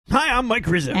Hi, I'm Mike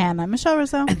Rizzo. And I'm Michelle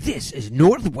Rizzo. And this is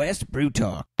Northwest Brew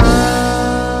Talk.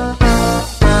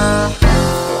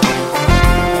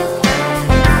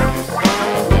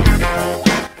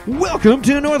 Welcome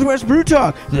to Northwest Brew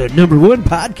Talk, the #1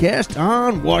 podcast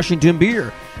on Washington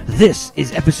beer. This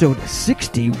is episode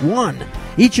 61.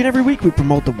 Each and every week we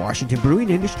promote the Washington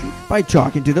brewing industry by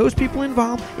talking to those people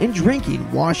involved in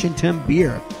drinking Washington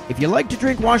beer. If you like to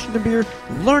drink Washington beer,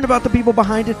 learn about the people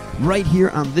behind it right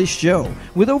here on this show.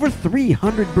 With over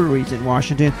 300 breweries in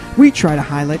Washington, we try to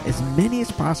highlight as many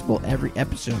as possible every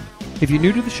episode. If you're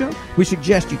new to the show, we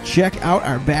suggest you check out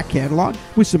our back catalog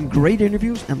with some great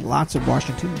interviews and lots of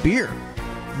Washington beer.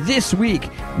 This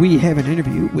week, we have an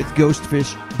interview with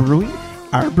Ghostfish Brewing,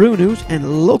 our brew news,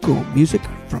 and local music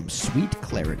from Sweet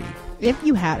Clarity. If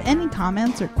you have any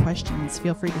comments or questions,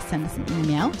 feel free to send us an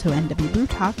email to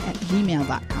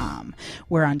nwbrewtalk@gmail.com.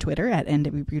 We're on Twitter at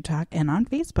nwbrewtalk and on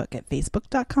Facebook at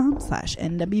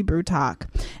facebook.com/nwbrewtalk.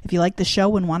 If you like the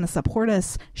show and want to support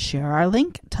us, share our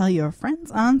link, tell your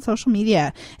friends on social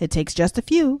media. It takes just a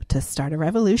few to start a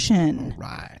revolution.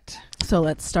 Right. So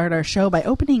let's start our show by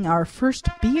opening our first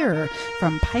beer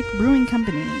from Pike Brewing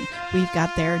Company. We've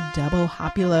got their Double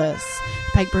Hoppulous.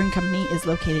 Pike Brewing Company is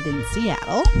located in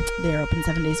Seattle. They're open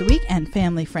 7 days a week and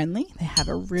family friendly. They have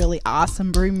a really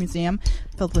awesome brewing museum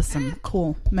filled with some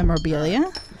cool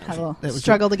memorabilia. Had a little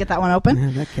struggle to get that one open.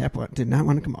 Yeah, that cap did not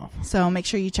want to come off. So make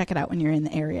sure you check it out when you're in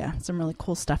the area. Some really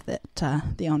cool stuff that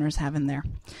the owners have in there.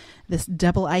 This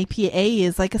double IPA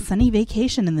is like a sunny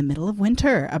vacation in the middle of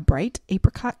winter. A bright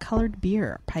apricot-colored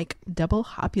beer, Pike Double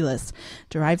Hoppulous,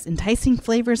 derives enticing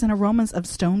flavors and aromas of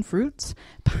stone fruits,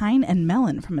 pine, and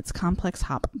melon from its complex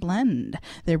hop blend.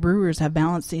 Their brewers have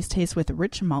balanced these tastes with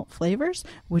rich malt flavors,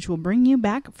 which will bring you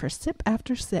back for sip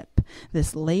after sip.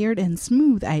 This layered and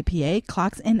smooth IPA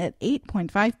clocks in at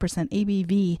 8.5%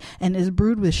 ABV and is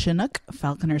brewed with Chinook,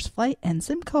 Falconer's Flight, and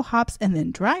Simcoe hops, and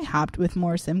then dry hopped with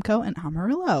more Simcoe and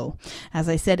Amarillo. As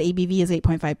I said, ABV is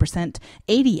 8.5%,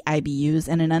 80 IBUs,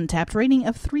 and an untapped rating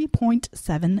of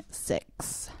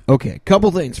 3.76. Okay,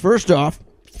 couple things. First off,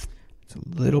 it's a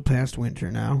little past winter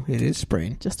now. It is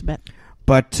spring. Just a bit.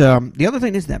 But the other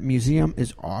thing is that museum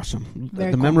is awesome.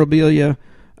 Very the cool. Memorabilia,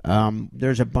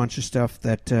 there's a bunch of stuff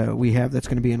that we have that's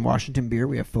going to be in Washington beer.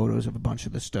 We have photos of a bunch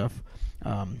of the stuff.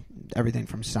 Everything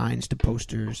from signs to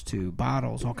posters to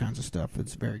bottles, all kinds of stuff.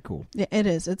 It's very cool. Yeah, it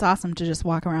is. It's awesome to just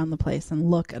walk around the place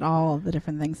and look at all the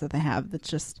different things that they have. That's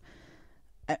just,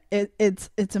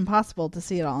 it's impossible to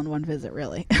see it all in one visit,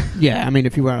 really. Yeah, I mean,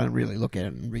 if you want to really look at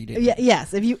it and read it. Yeah,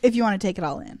 yes, if you want to take it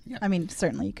all in. Yeah. I mean,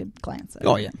 certainly you could glance at it.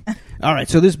 Oh, yeah. All right,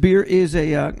 so this beer is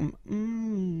a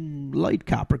light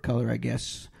copper color, I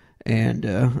guess, and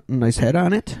a nice head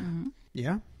on it. Mm-hmm.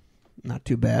 Yeah, not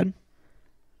too bad.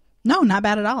 No, not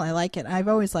bad at all. I like it. I've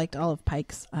always liked all of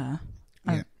Pike's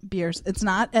beers. It's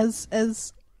not as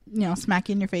smacky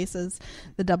in your face as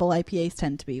the double IPAs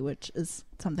tend to be, which is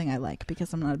something I like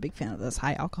because I'm not a big fan of those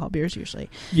high alcohol beers usually.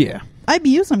 Yeah.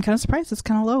 IBUs, I'm kind of surprised. It's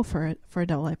kind of low for a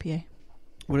double IPA.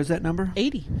 What is that number?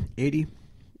 80. 80?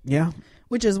 Yeah.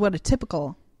 Which is what a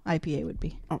typical IPA would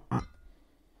be. Oh,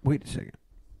 wait a second.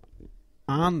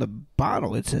 On the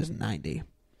bottle, it says 90.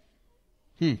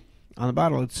 On the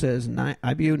bottle, it says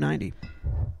IBU 90.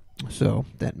 So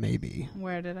that may be.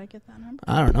 Where did I get that number?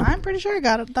 I don't know. I'm pretty sure I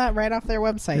got that right off their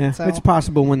website. Yeah, so it's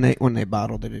possible when they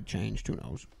bottled it changed. Who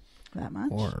knows? That much?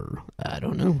 Or I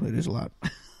don't know. It is a lot.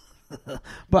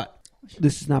 But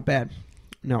this is not bad.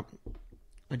 No,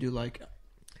 I do like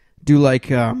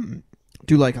a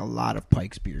lot of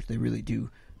Pike's beers. They really do.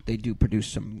 They do produce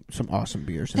some awesome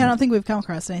beers. Yeah, I don't think we've come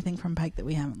across anything from Pike that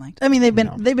we haven't liked. I mean, they've been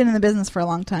in the business for a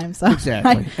long time, so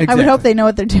exactly. I would hope they know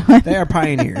what they're doing. They are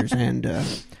pioneers, and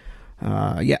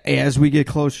as we get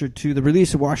closer to the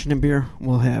release of Washington beer,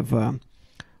 we'll have a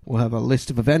list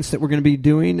of events that we're going to be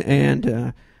doing,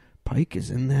 and Pike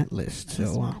is in that list.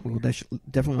 So we'll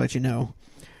definitely let you know.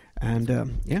 And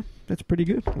that's pretty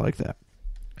good. I like that.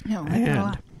 Yeah, I like that a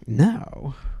lot.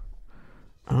 Now,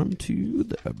 on to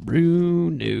the brew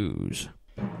news.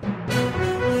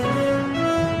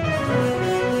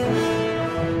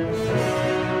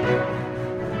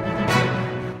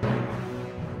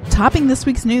 Topping this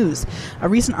week's news, a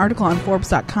recent article on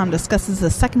Forbes.com discusses the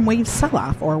second wave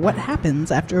sell-off, or what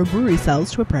happens after a brewery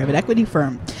sells to a private equity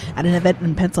firm. At an event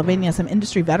in Pennsylvania, some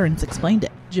industry veterans explained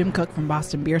it. Jim Cook from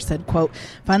Boston Beer said, quote,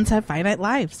 "Funds have finite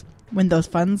lives. When those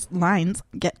funds lines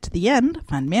get to the end,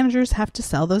 fund managers have to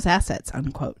sell those assets,"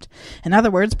 unquote. In other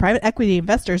words, private equity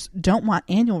investors don't want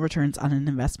annual returns on an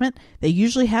investment. They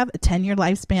usually have a 10-year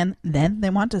lifespan. Then they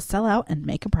want to sell out and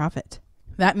make a profit.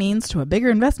 That means to a bigger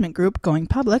investment group going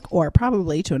public or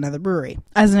probably to another brewery.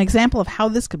 As an example of how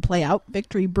this could play out,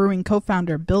 Victory Brewing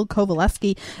co-founder Bill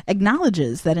Kowaleski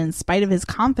acknowledges that in spite of his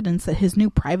confidence that his new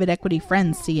private equity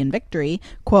friends see in Victory,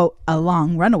 quote, a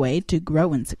long runaway to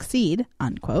grow and succeed,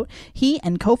 unquote, he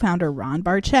and co-founder Ron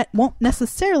Barchett won't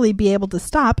necessarily be able to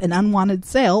stop an unwanted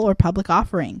sale or public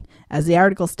offering. As the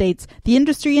article states, the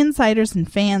industry insiders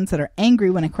and fans that are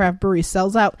angry when a craft brewery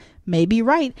sells out may be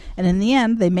right, and in the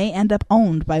end, they may end up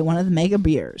owned by one of the mega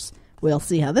beers. We'll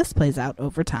see how this plays out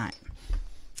over time.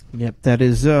 Yep, that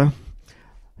is,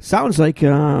 sounds like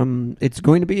it's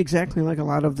going to be exactly like a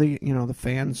lot of the, the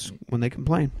fans when they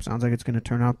complain. Sounds like it's going to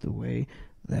turn out the way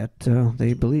that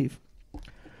they believe.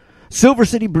 Silver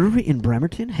City Brewery in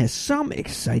Bremerton has some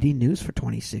exciting news for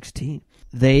 2016.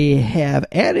 They have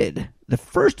added the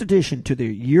first addition to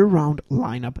their year-round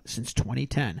lineup since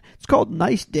 2010. It's called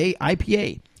Nice Day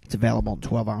IPA. It's available in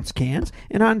 12-ounce cans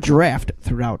and on draft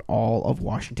throughout all of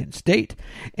Washington State.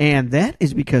 And that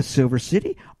is because Silver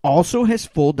City also has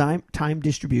full-time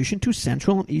distribution to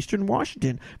Central and Eastern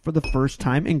Washington for the first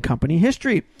time in company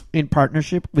history in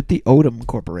partnership with the Odom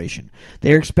Corporation.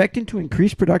 They are expecting to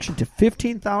increase production to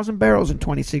 15,000 barrels in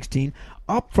 2016,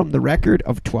 up from the record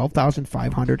of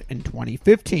 12,500 in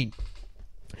 2015.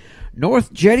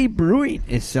 North Jetty Brewing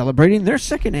is celebrating their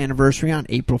second anniversary on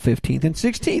April 15th and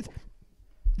 16th.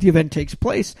 The event takes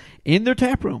place in their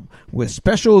tap room with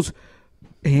specials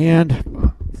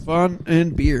and fun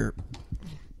and beer.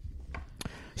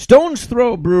 Stone's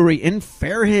Throw Brewery in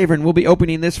Fairhaven will be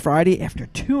opening this Friday after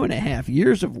 2.5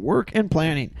 years of work and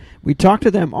planning. We talked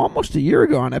to them almost a year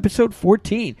ago on episode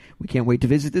 14. We can't wait to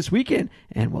visit this weekend,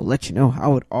 and we'll let you know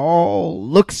how it all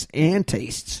looks and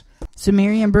tastes.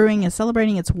 Sumerian Brewing is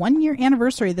celebrating its 1-year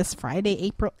anniversary this Friday,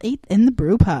 April 8th in the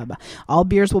Brew Pub. All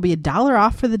beers will be $1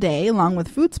 off for the day, along with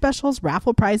food specials,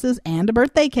 raffle prizes, and a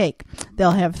birthday cake.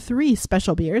 They'll have 3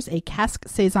 special beers, a Cask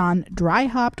Saison dry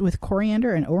hopped with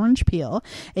coriander and orange peel,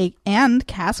 and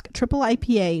Cask Triple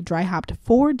IPA dry hopped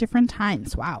 4 different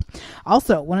times. Wow.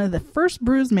 Also, one of the first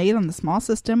brews made on the small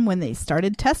system when they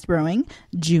started test brewing,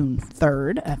 June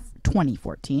 3rd of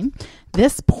 2014.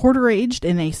 This porter aged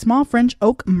in a small French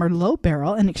oak Merlot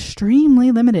barrel and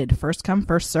extremely limited, first come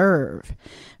first serve.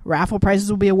 Raffle prizes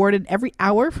will be awarded every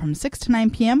hour from 6 to 9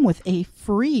 p.m. with a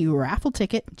free raffle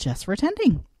ticket just for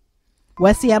attending.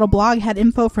 West Seattle Blog had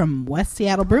info from West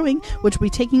Seattle Brewing, which will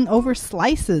be taking over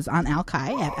slices on Alki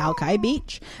at Alki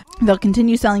Beach. They'll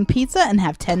continue selling pizza and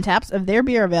have 10 taps of their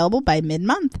beer available by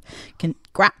mid-month.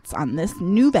 Congrats on this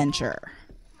new venture.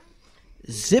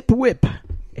 Zip Whip,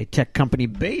 a tech company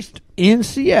based in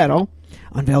Seattle,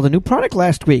 unveiled a new product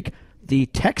last week, the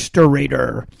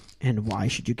Texturator. And why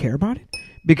should you care about it?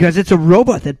 Because it's a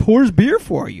robot that pours beer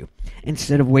for you.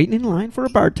 Instead of waiting in line for a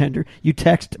bartender, you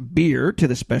text beer to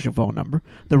the special phone number.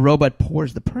 The robot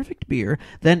pours the perfect beer,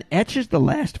 then etches the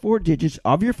last 4 digits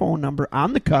of your phone number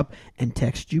on the cup and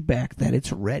texts you back that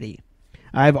it's ready.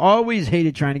 I've always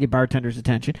hated trying to get bartenders'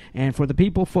 attention, and for the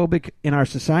people phobic in our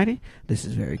society, this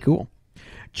is very cool.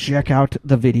 Check out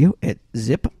the video at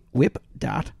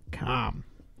zipwhip.com.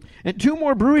 And 2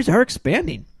 more breweries are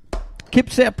expanding.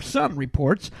 Kipsap Sun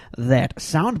reports that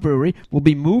Sound Brewery will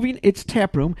be moving its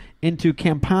taproom into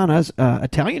Campana's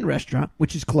Italian restaurant,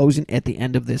 which is closing at the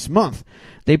end of this month.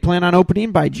 They plan on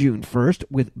opening by June 1st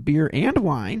with beer and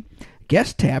wine,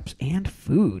 guest taps, and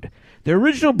food. Their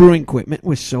original brewing equipment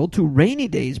was sold to Rainy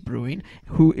Days Brewing,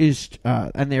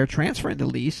 and they're transferring the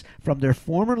lease from their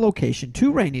former location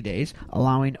to Rainy Days,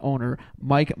 allowing owner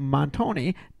Mike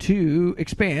Montoni to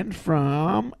expand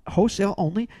from wholesale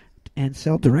only and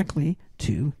sell directly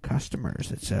to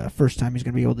customers. It's the first time he's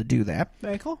going to be able to do that.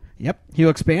 Very cool. Yep. He'll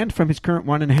expand from his current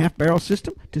 1.5 barrel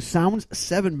system to Sound's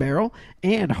 7 barrel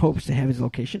and hopes to have his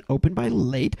location open by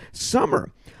late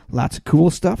summer. Lots of cool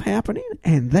stuff happening,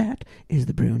 and that is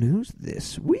the brew news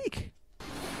this week.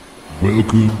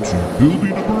 Welcome to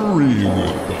Building a Brewery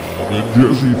with Bob and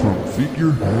Jesse from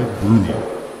Figurehead Brewing.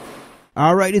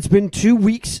 All right, it's been 2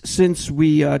 weeks since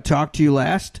we talked to you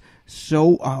last.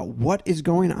 So what is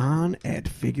going on at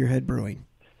Figurehead Brewing?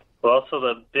 Well, so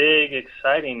the big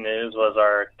exciting news was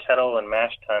our kettle and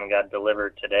mash tun got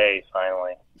delivered today,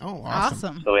 finally. Oh,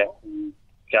 awesome. So we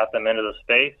got them into the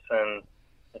space, and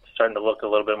it's starting to look a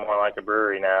little bit more like a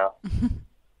brewery now.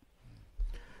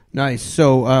 Nice.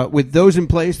 So with those in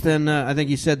place, then I think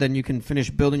you said then you can finish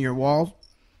building your walls?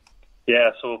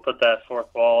 Yeah, so we'll put that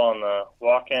 4th wall on the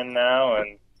walk-in now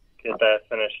and get that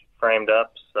finished, framed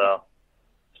up, so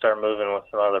start moving with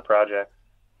some other projects.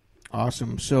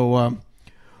 Awesome. So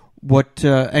what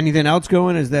anything else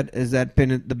going? Has that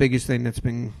been the biggest thing that's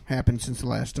been happened since the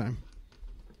last time?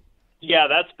 Yeah,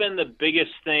 that's been the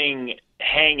biggest thing,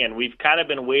 hanging. We've kind of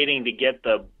been waiting to get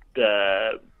the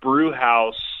brew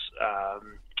house,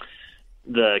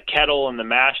 the kettle and the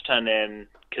mash tun in,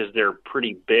 because they're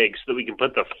pretty big, so that we can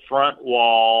put the front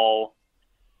wall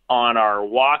on our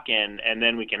walk-in, and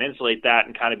then we can insulate that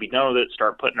and kind of be done with it,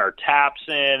 start putting our taps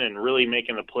in, and really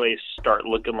making the place start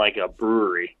looking like a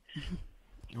brewery.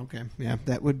 Okay, yeah,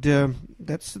 that would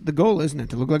that's the goal, isn't it?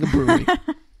 To look like a brewery.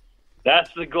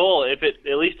 That's the goal. If it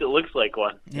at least it looks like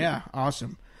one. Yeah,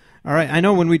 awesome. All right, I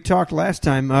know when we talked last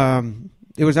time,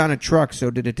 it was on a truck.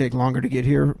 So did it take longer to get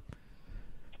here?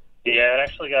 Yeah, it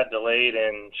actually got delayed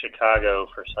in Chicago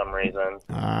for some reason,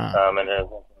 and it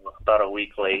was about a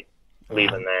week late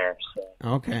leaving there. So.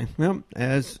 Okay, well,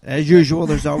 as usual,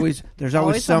 there's always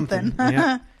something.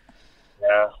 Yeah.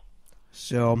 Yeah.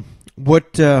 So,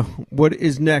 what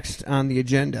is next on the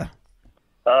agenda?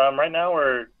 Right now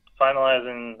we're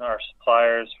finalizing our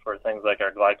suppliers for things like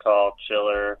our glycol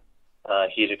chiller,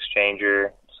 heat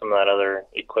exchanger, some of that other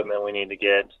equipment we need to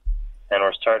get, and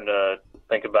we're starting to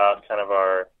think about kind of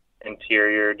our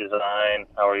interior design,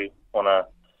 how we want to,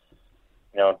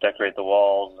 decorate the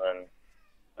walls and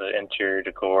the interior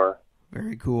decor.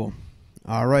 Very cool.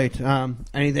 All right.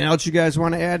 Anything else you guys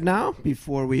want to add now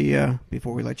before we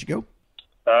let you go?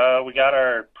 We got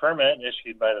our permit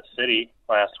issued by the city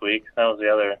last week. That was the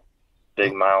other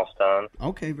big milestone.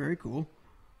 Okay, very cool.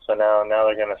 So now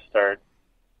they're going to start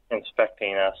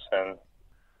inspecting us and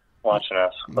watching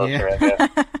us closer, I guess.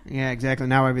 Yeah, exactly.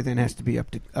 Now everything has to be up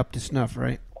to snuff,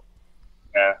 right?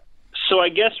 Yeah. So I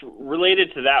guess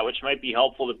related to that, which might be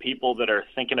helpful to people that are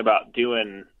thinking about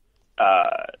doing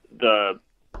the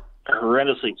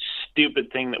horrendously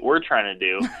stupid thing that we're trying to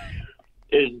do,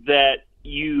 is that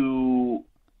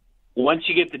once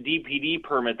you get the DPD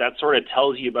permit, that sort of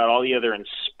tells you about all the other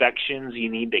inspections you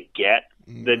need to get.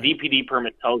 Mm-hmm. The DPD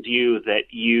permit tells you that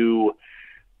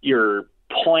your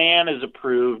plan is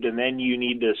approved, and then you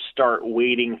need to start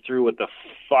wading through what the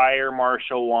fire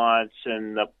marshal wants,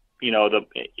 and the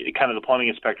kind of the plumbing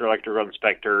inspector, electrical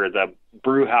inspector, the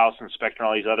brew house inspector, and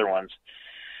all these other ones.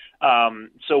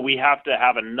 So we have to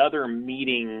have another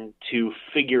meeting to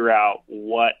figure out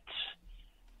what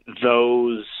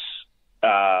those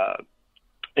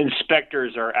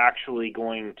inspectors are actually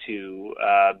going to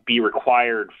be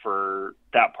required for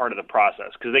that part of the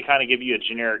process, because they kind of give you a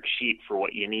generic sheet for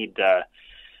what you need to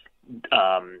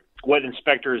what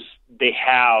inspectors they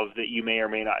have that you may or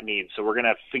may not need. So we're going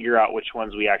to figure out which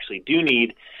ones we actually do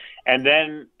need. And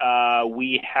then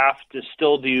we have to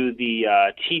still do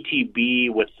the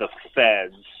TTB with the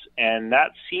feds. And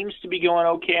that seems to be going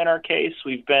okay in our case.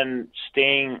 We've been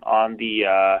staying on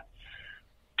the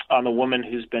woman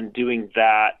who's been doing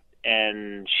that,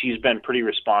 and she's been pretty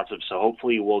responsive. So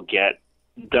hopefully we'll get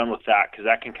done with that, because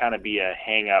that can kind of be a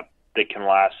hang-up that can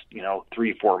last,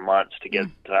 3-4 months to get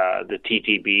the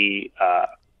TTB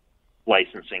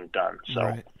licensing done. So,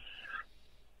 right.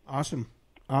 Awesome.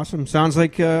 Sounds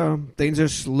like things are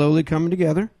slowly coming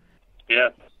together. Yeah,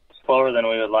 slower than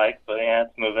we would like, but yeah,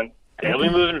 it's moving. It'll be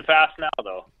moving fast now,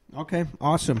 though. Okay,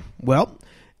 awesome. Well,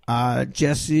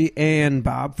 Jesse and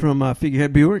Bob from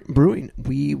Figurehead Brewing,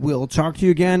 we will talk to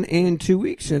you again in 2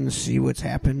 weeks and see what's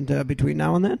happened between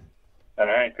now and then. All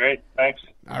right, great. Thanks.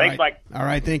 Thanks, Mike. All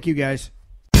right, thank you, guys.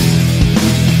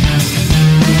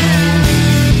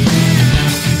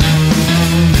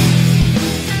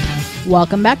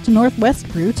 Welcome back to Northwest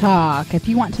Brew Talk. If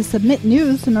you want to submit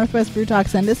news to Northwest Brew Talk,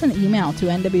 send us an email to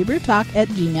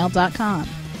nwbrewtalk@gmail.com.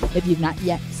 If you've not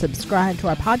yet subscribed to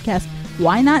our podcast,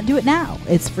 why not do it now?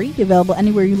 It's free, available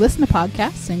anywhere you listen to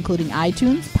podcasts, including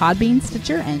iTunes, Podbean,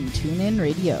 Stitcher, and TuneIn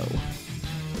Radio.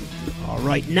 All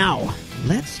right, now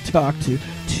let's talk to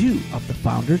two of the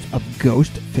founders of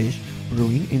Ghostfish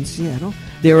Brewing in Seattle.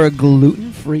 They're a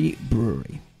gluten-free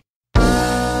brewery.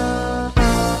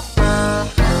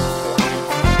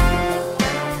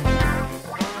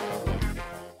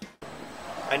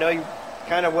 I know you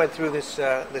kind of went through this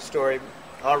story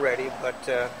already, but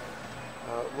why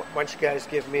don't you guys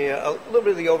give me a little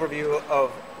bit of the overview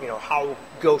of how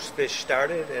Ghostfish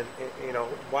started, and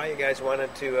why you guys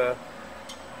wanted to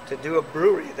do a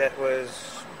brewery that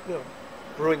was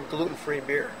brewing gluten-free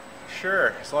beer.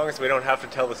 Sure, as long as we don't have to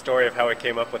tell the story of how we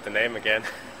came up with the name again.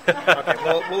 Okay,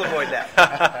 we'll avoid that.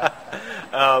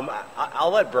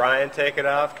 I'll let Brian take it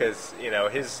off, because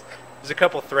there's a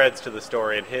couple threads to the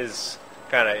story, and his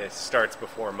kind of starts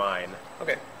before mine.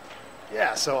 Okay.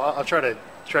 Yeah, so I'll try to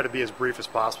be as brief as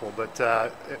possible. But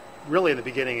really, in the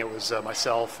beginning, it was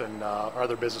myself and our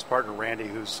other business partner, Randy,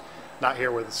 who's not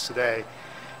here with us today.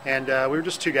 And we were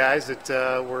just two guys that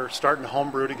were starting to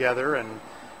homebrew together, and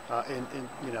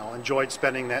enjoyed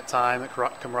spending that time, that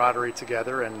camaraderie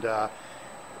together. And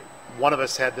one of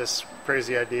us had this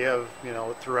crazy idea of,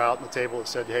 threw out on the table that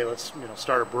said, hey, let's,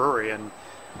 start a brewery. And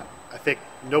I think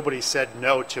nobody said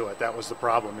no to it. That was the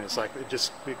problem. It's like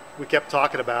we kept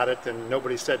talking about it, and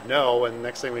nobody said no. And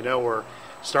next thing we know, we're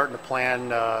starting to plan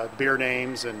beer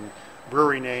names and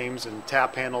brewery names and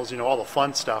tap handles, all the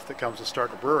fun stuff that comes with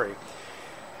starting a brewery.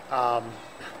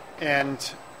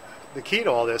 And the key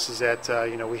to all this is that,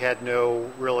 we had no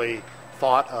really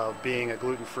thought of being a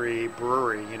gluten-free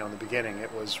brewery, in the beginning.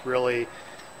 It was really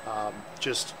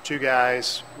just two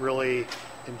guys really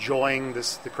enjoying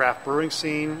the craft brewing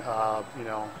scene, and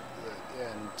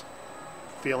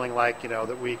feeling like,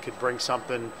 that we could bring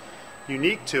something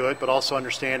unique to it, but also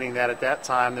understanding that at that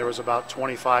time there was about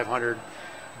 2,500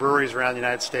 breweries around the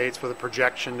United States with a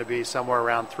projection to be somewhere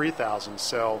around 3,000.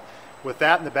 So with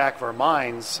that in the back of our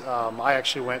minds, I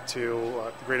actually went to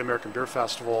the Great American Beer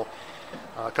Festival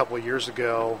a couple of years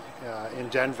ago in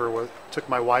Denver. Took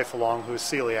my wife along, who's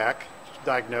celiac,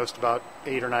 diagnosed about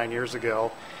 8 or 9 years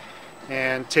ago,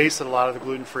 and tasted a lot of the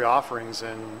gluten-free offerings,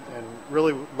 and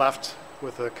really left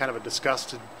with a kind of a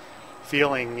disgusted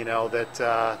feeling,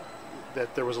 that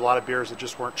there was a lot of beers that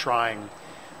just weren't trying,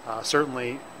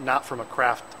 certainly not from a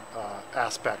craft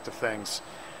aspect of things.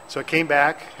 So I came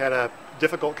back, had a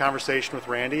difficult conversation with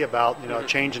Randy about, a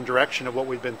change in direction of what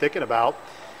we've been thinking about,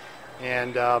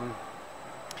 and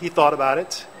he thought about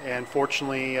it, and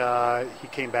fortunately he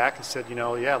came back and said,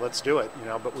 yeah, let's do it,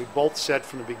 but we both said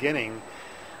from the beginning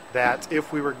that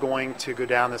if we were going to go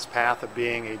down this path of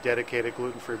being a dedicated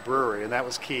gluten-free brewery, and that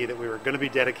was key, that we were going to be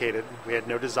dedicated. We had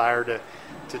no desire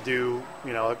to do,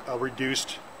 a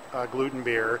reduced gluten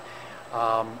beer,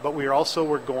 but we also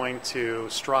were going to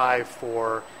strive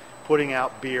for putting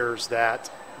out beers that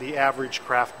the average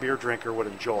craft beer drinker would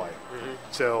enjoy. Mm-hmm.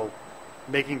 So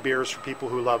making beers for people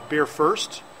who love beer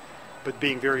first, but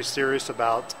being very serious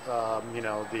about,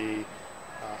 the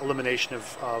elimination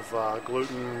of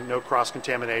gluten, no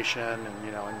cross-contamination,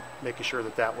 and making sure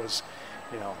that was,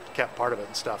 kept part of it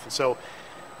and stuff. And so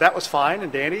that was fine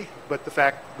and dandy, but the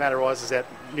fact of the matter is that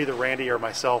neither Randy or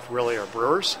myself really are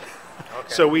brewers.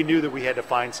 Okay. So we knew that we had to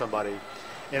find somebody.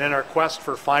 And in our quest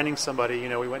for finding somebody,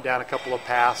 we went down a couple of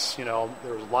paths. There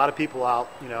was a lot of people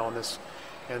out,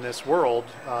 in this world,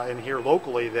 and here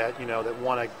locally that, that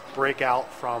want to break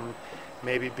out from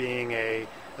maybe being a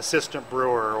assistant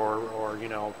brewer or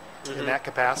in that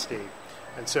capacity.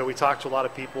 And so we talked to a lot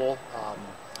of people,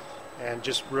 and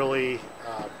just really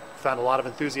found a lot of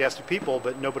enthusiastic people,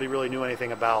 but nobody really knew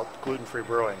anything about gluten-free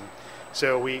brewing.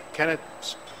 So we kind of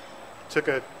took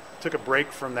a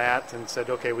break from that and said,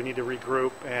 okay, we need to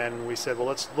regroup. And we said, well,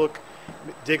 let's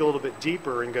dig a little bit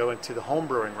deeper and go into the home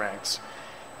brewing ranks.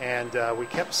 And we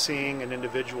kept seeing an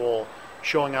individual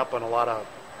showing up on a lot of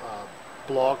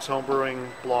blogs, home brewing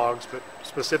blogs, but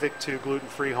specific to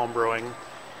gluten-free home brewing.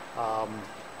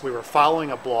 We were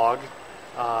following a blog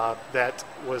that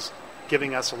was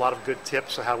giving us a lot of good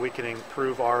tips on how we can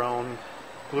improve our own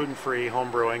gluten-free home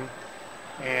brewing.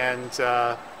 And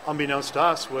unbeknownst to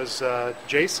us was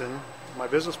Jason, my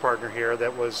business partner here,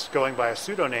 that was going by a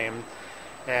pseudonym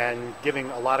and giving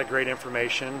a lot of great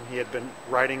information. He had been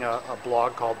writing a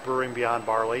blog called Brewing Beyond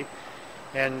Barley.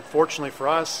 And fortunately for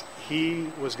us, he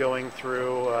was going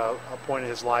through a point in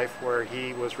his life where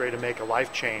he was ready to make a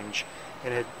life change,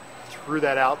 and it threw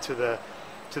that out to the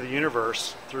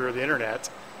universe through the internet.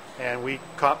 And we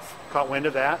caught wind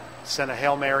of that, sent a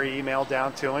Hail Mary email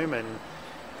down to him, and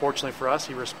fortunately for us,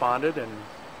 he responded. And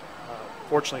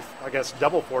fortunately, I guess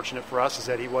double fortunate for us, is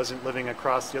that he wasn't living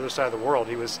across the other side of the world.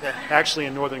 He was actually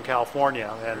in Northern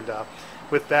California. And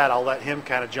with that, I'll let him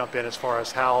kind of jump in as far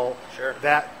as how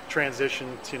that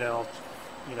transitioned,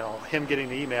 him getting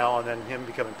the email and then him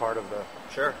becoming part of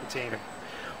the team.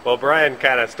 Well, Brian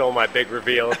kind of stole my big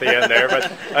reveal at the end there,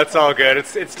 but that's all good.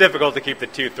 It's difficult to keep the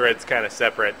two threads kind of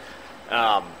separate.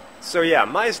 So yeah,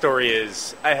 my story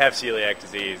is I have celiac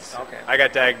disease. Okay. I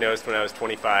got diagnosed when I was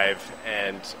 25,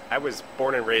 and I was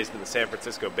born and raised in the San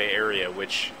Francisco Bay Area,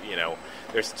 which,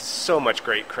 there's so much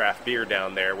great craft beer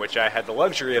down there, which I had the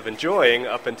luxury of enjoying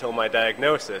up until my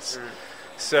diagnosis.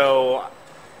 So,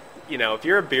 if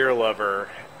you're a beer lover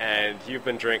and you've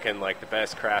been drinking like the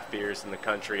best craft beers in the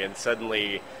country, and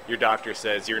suddenly your doctor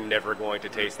says you're never going to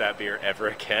taste that beer ever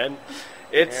again,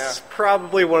 it's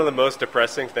probably one of the most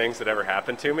depressing things that ever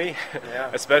happened to me,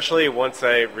 especially once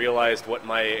I realized what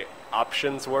my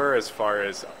options were as far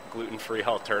as gluten-free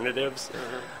alternatives.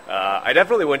 I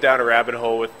definitely went down a rabbit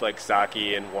hole with like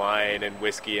sake and wine and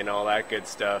whiskey and all that good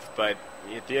stuff, but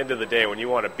at the end of the day, when you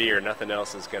want a beer, nothing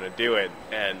else is going to do it.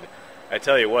 And I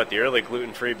tell you what, the early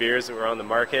gluten-free beers that were on the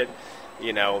market,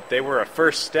 they were a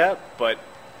first step, but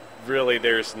really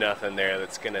there's nothing there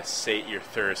that's going to sate your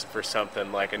thirst for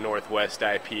something like a Northwest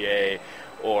IPA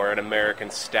or an American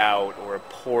Stout or a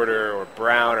Porter or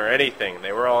Brown or anything.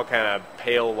 They were all kind of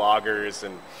pale lagers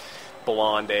and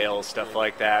blonde ales, stuff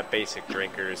like that, basic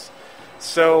drinkers.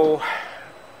 So,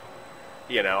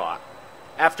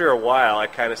 after a while, I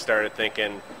kind of started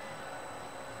thinking,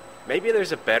 maybe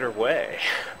there's a better way.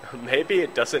 Maybe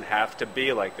it doesn't have to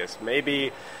be like this.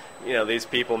 Maybe, these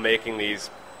people making these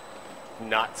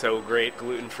not so great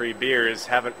gluten-free beers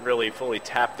haven't really fully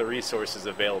tapped the resources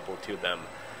available to them.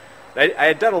 I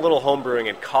had done a little homebrewing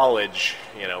in college,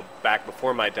 back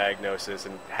before my diagnosis,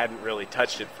 and hadn't really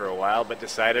touched it for a while, but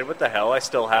decided, what the hell, I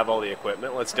still have all the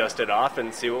equipment, let's dust it off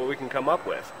and see what we can come up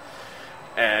with.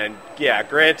 And yeah,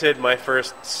 granted, my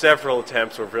first several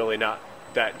attempts were really not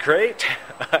that great.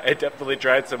 I definitely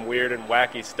tried some weird and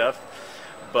wacky stuff,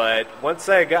 but once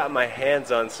I got my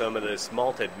hands on some of this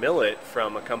malted millet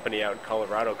from a company out in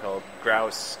Colorado called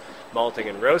Grouse Malting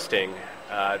and Roasting,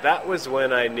 that was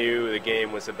when I knew the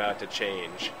game was about to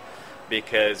change.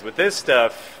 Because with this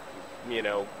stuff,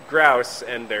 Grouse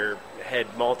and their head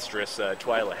maltstress,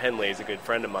 Twyla Henley, is a good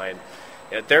friend of mine.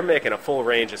 They're making a full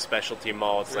range of specialty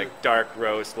malts, like dark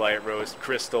roast, light roast,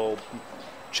 crystal,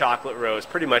 chocolate roast,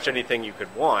 pretty much anything you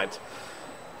could want.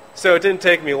 So it didn't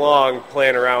take me long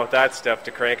playing around with that stuff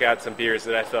to crank out some beers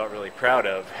that I felt really proud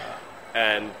of.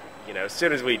 And, as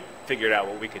soon as we figured out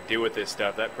what we could do with this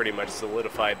stuff, that pretty much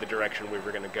solidified the direction we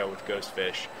were going to go with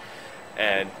Ghostfish.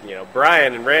 And,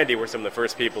 Brian and Randy were some of the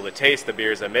first people to taste the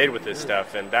beers I made with this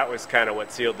stuff, and that was kind of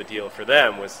what sealed the deal for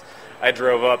them. Was I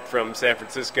drove up from San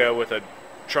Francisco with a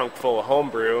trunk full of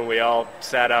homebrew, and we all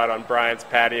sat out on Brian's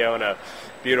patio on a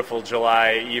beautiful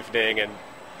July evening and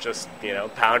just,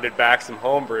 pounded back some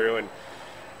homebrew and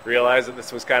realized that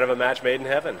this was kind of a match made in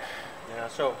heaven. Yeah,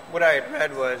 so what I had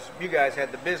read was you guys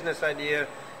had the business idea,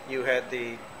 you had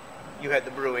the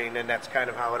brewing, and that's kind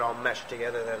of how it all meshed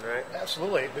together then, right?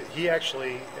 Absolutely. But he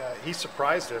actually, he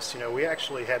surprised us. We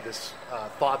actually had this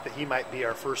thought that he might be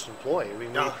our first employee.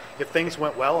 If things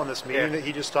went well in this meeting that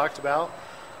he just talked about,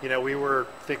 we were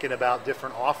thinking about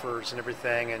different offers and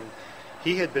everything, and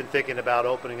he had been thinking about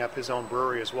opening up his own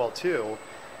brewery as well, too.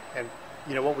 And,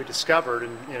 what we discovered,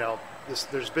 and,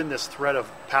 there's been this thread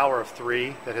of power of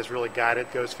three that has really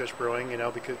guided Ghostfish Brewing,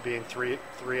 because being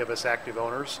three of us active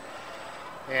owners.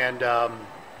 And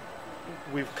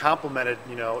we've complemented,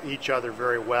 each other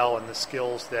very well in the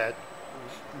skills that,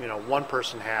 one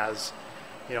person has,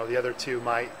 the other two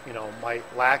might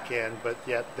lack in, but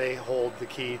yet they hold the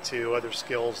key to other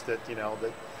skills that,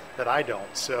 that I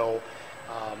don't. So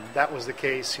that was the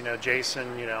case.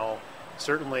 Jason,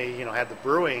 certainly, had the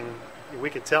brewing. We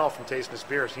could tell from tasting his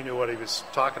beers, he knew what he was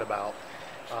talking about.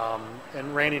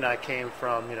 And Randy and I came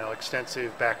from,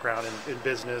 extensive background in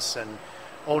business and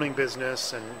owning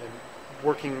business and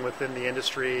working within the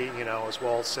industry, as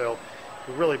well. So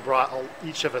we really brought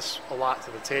each of us a lot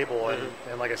to the table.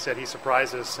 And like I said, he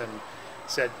surprised us and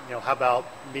said, how about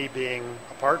me being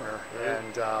a partner?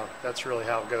 And that's really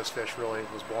how Ghostfish really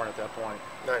was born at that point.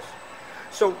 Nice.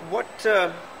 So what's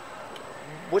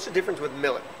the difference with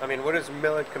millet? I mean, what is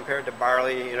millet compared to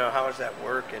barley? How does that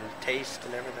work and taste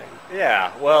and everything?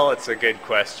 Yeah, well, it's a good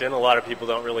question. A lot of people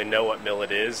don't really know what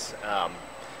millet is.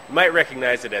 You might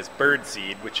recognize it as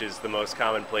birdseed, which is the most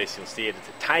common place you'll see it. It's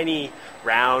a tiny,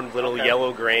 round, little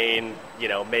yellow grain,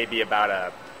 maybe about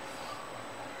a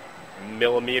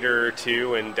millimeter or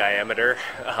two in diameter.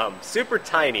 Super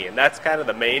tiny, and that's kind of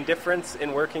the main difference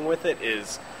in working with it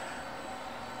is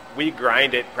we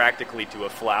grind it practically to a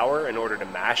flour in order to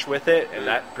mash with it, and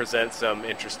that presents some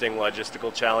interesting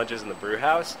logistical challenges in the brew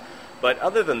house. But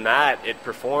other than that, it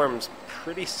performs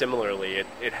pretty similarly.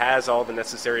 It has all the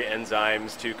necessary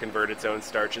enzymes to convert its own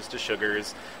starches to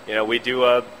sugars. We do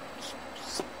a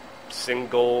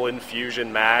single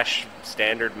infusion mash,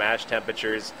 standard mash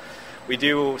temperatures. We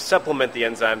do supplement the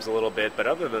enzymes a little bit, but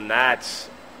other than that,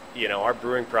 our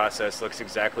brewing process looks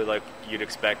exactly like you'd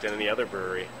expect in any other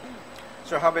brewery.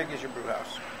 So how big is your brew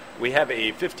house? We have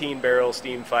a 15-barrel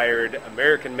steam-fired,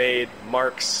 American-made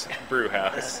Marks brew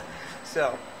house.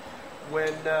 So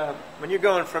when you're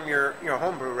going from your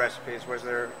homebrew recipes, was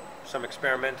there some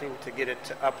experimenting to get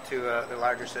it up to the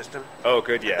larger system? Oh,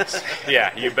 good, yes.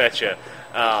 Yeah, you betcha.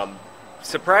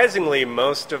 Surprisingly,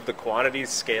 most of the quantities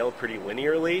scale pretty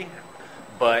linearly,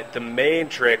 but the main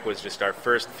trick was just our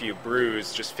first few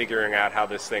brews, just figuring out how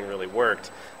this thing really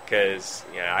worked. Because,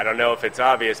 I don't know if it's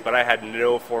obvious, but I had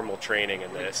no formal training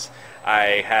in this.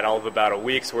 I had all of about a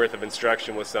week's worth of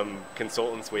instruction with some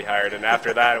consultants we hired, and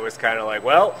after that it was kind of like,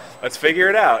 well, let's figure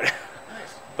it out.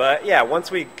 But yeah,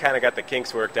 once we kind of got the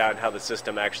kinks worked out and how the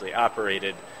system actually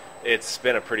operated, it's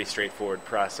been a pretty straightforward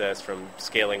process from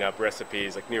scaling up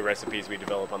recipes, like new recipes we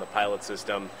develop on the pilot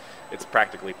system. It's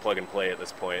practically plug and play at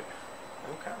this point.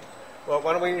 Okay. Well,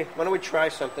 why don't we try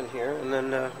something here and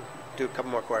then do a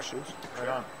couple more questions. Right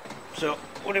on. So,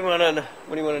 what do you want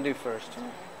to do first?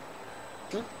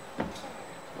 You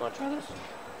want to try this?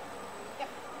 Yep.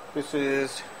 This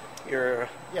is your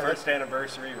First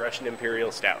anniversary Russian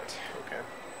Imperial Stout. Okay.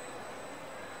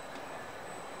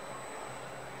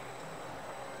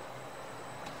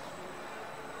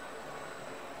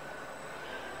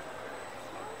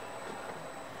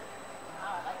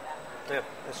 Yeah,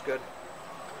 that's good.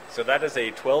 So that is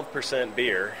a 12%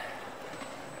 beer,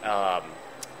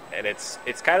 and it's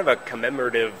kind of a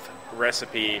commemorative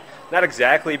recipe, not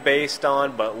exactly based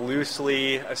on, but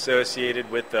loosely associated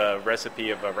with the recipe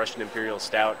of a Russian Imperial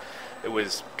Stout. It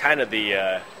was kind of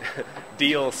the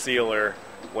deal sealer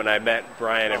when I met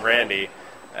Brian and Randy.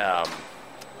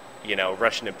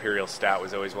 Russian Imperial Stout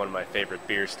was always one of my favorite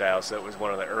beer styles, so it was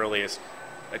one of the earliest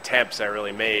attempts I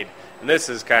really made. And this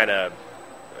is kind of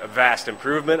a vast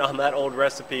improvement on that old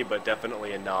recipe, but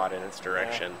definitely a nod in its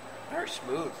direction. Yeah. Very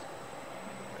smooth.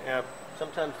 Yeah,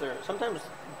 sometimes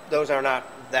those are not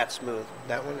that smooth.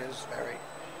 That one is very.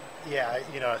 Yeah,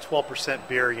 a 12%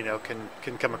 beer,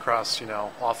 can come across,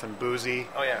 often boozy.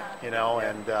 Oh yeah.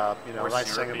 And Or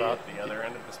nice thing about the other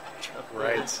end of the spectrum.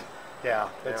 right. Yeah,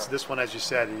 this one, as you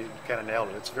said, you kind of nailed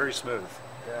it. It's very smooth.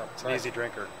 Yeah, It's an easy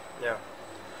drinker. Yeah.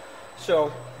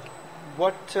 So,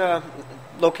 what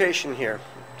location here?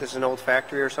 This is an old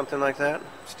factory or something like that?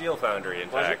 Steel foundry,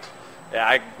 in Was fact.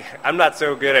 Yeah, I'm not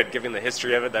so good at giving the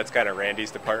history of it. That's kind of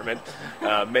Randy's department.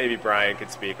 Maybe Brian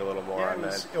could speak a little more Yeah, on it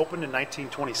was that. opened in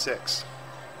 1926.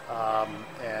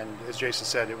 And as Jason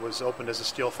said, it was opened as a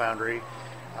steel foundry.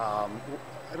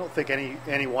 I don't think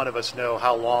any one of us know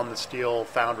how long the steel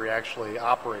foundry actually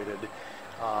operated.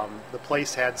 The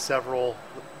place had several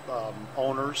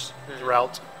owners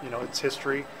throughout its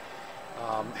history.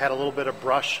 Had a little bit of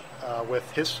brush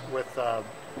with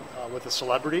a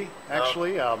celebrity,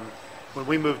 actually. When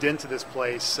we moved into this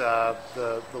place,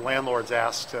 the landlords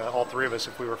asked all three of us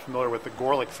if we were familiar with the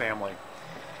Gorlick family,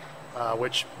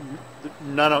 which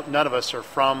none of us are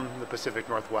from the Pacific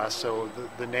Northwest, so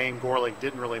the name Gorlick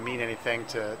didn't really mean anything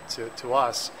to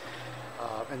us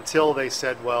until they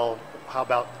said, well, how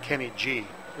about Kenny G?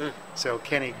 So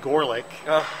Kenny Gorlick,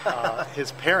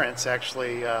 his parents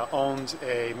actually owned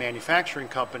a manufacturing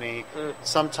company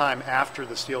sometime after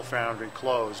the steel foundry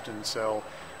closed, and so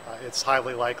it's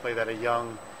highly likely that a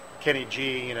young Kenny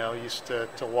G, used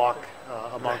to walk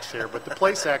amongst here. But the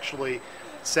place actually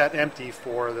sat empty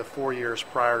for the 4 years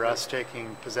prior to us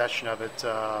taking possession of it,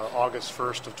 August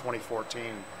 1st of 2014.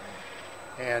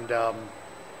 And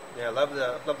yeah, I love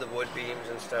the wood beams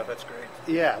and stuff. That's great.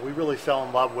 yeah, we really fell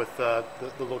in love with the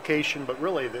location, but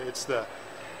really it's the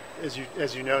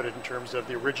as you noted in terms of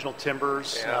the original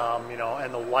timbers,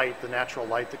 and the light, the natural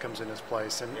light that comes in this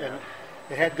place, and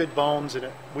it had good bones, and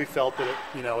we felt that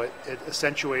it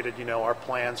accentuated our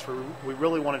plans for. We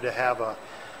really wanted to have a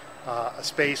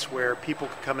space where people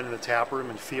could come into the tap room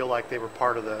and feel like they were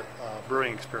part of the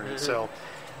brewing experience. So.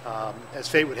 As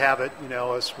fate would have it,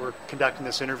 as we're conducting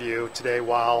this interview today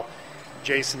while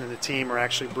Jason and the team are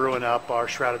actually brewing up our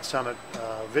Shrouded Summit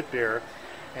Vit beer,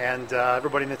 and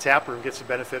everybody in the tap room gets to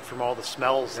benefit from all the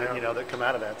smells that come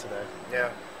out of that today. Yeah,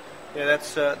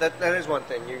 that's that is one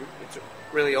thing. It's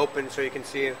really open, so you can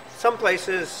see. Some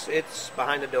places it's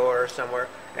behind the door or somewhere,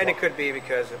 and it could be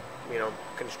because of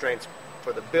constraints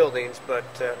for the buildings. But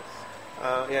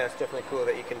it's definitely cool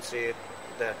that you can see it.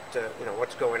 That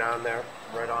what's going on there.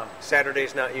 Right on.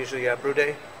 Saturday's not usually a brew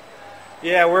day.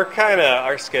 Yeah, we're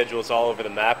our schedule's all over the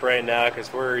map right now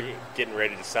because we're getting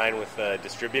ready to sign with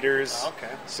distributors. Oh,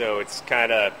 okay. So it's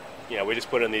we just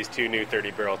put in these 2 new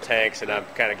 30-barrel tanks, and I'm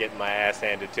kind of getting my ass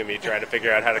handed to me trying to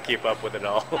figure out how to keep up with it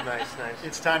all. Nice.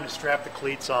 It's time to strap the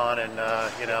cleats on and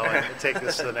and take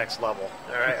this to the next level.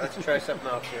 All right, let's try something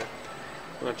else here.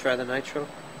 You want to try the nitro?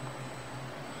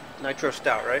 Nitro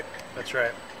stout, right? That's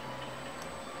right.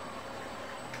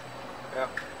 Yeah.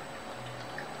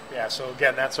 Yeah, so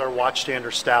again, that's our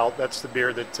Watchstander Stout. That's the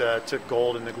beer that took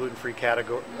gold in the gluten-free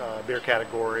beer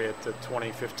category at the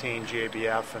 2015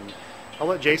 GABF. And I'll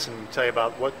let Jason tell you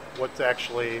about what's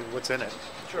in it.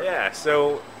 Sure. Yeah,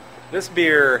 so this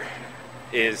beer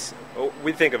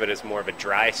we think of it as more of a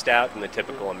dry stout than the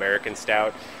typical American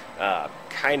stout.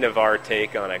 Kind of our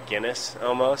take on a Guinness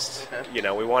almost. Okay.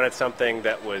 We wanted something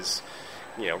that was,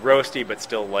 roasty but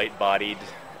still light-bodied.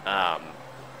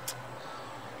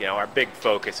 Our big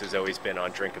focus has always been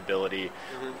on drinkability.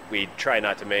 Mm-hmm. We try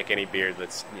not to make any beer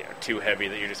that's too heavy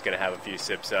that you're just going to have a few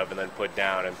sips of and then put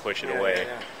down and push it away.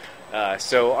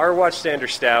 So our Watchstander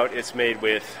Stout, it's made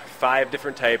with 5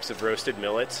 different types of roasted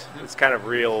millet. It's kind of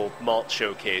real malt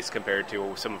showcase compared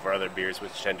to some of our other beers,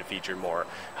 which tend to feature more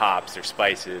hops or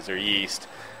spices or yeast.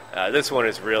 This one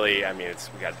is really,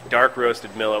 we've got dark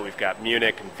roasted millet, we've got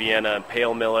Munich and Vienna and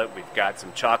pale millet, we've got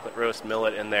some chocolate roast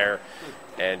millet in there,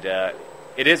 and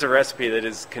it is a recipe that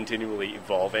is continually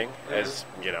evolving. As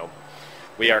you know,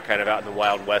 we are kind of out in the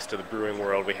wild west of the brewing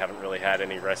world. We haven't really had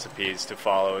any recipes to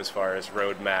follow as far as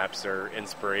roadmaps or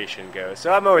inspiration goes.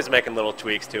 So I'm always making little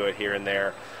tweaks to it here and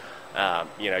there.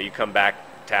 You come back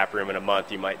tap room in a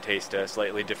month, you might taste a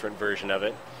slightly different version of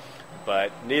it.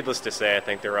 But needless to say, I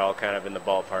think they're all kind of in the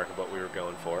ballpark of what we were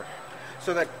going for.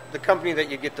 So that the company that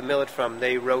you get the millet from,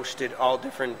 they roast it all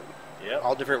different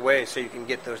ways, so you can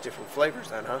get those different flavors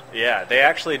then, huh? Yeah, they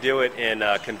actually do it in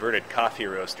converted coffee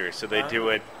roasters. So they do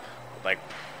it like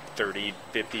 30,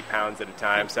 50 pounds at a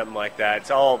time, something like that.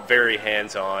 It's all very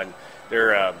hands-on.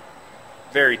 They're a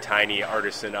very tiny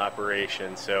artisan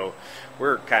operation, so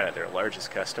we're kind of their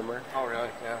largest customer. Oh, really?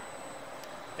 Yeah.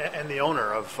 And the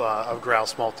owner of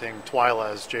Grouse Malting,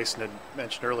 Twyla, as Jason had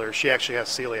mentioned earlier, she actually has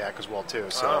celiac as well, too.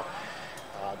 So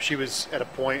she was at a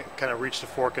point, kind of reached a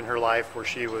fork in her life where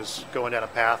she was going down a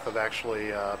path of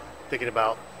actually thinking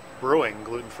about brewing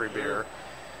gluten-free beer.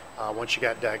 Once she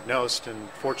got diagnosed, and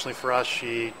fortunately for us,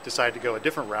 she decided to go a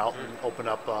different route and open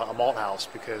up a malt house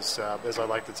because, as I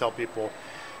like to tell people,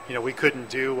 we couldn't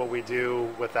do what we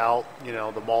do without,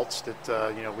 the malts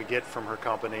that, we get from her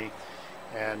company.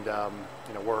 And,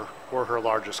 we're her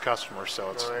largest customer,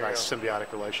 so it's a nice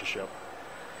symbiotic relationship.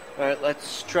 All right,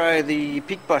 let's try the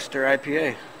Peak Buster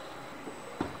IPA.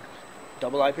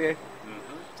 Double IPA?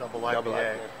 Mm-hmm. Double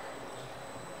IPA.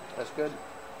 That's good.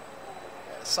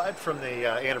 Aside from the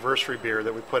anniversary beer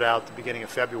that we put out at the beginning of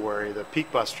February, the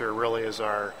Peak Buster really is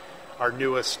our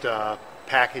newest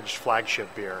packaged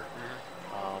flagship beer.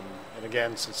 Mm-hmm. And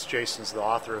again, since Jason's the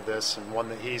author of this and one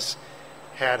that he's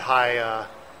had high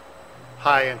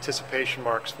anticipation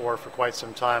marks for quite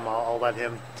some time, I'll let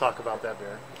him talk about that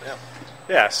beer.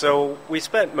 Yeah, so we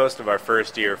spent most of our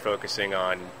first year focusing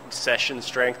on session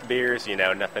strength beers,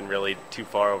 nothing really too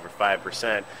far over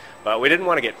 5%. But we didn't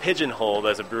want to get pigeonholed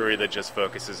as a brewery that just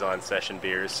focuses on session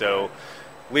beers. So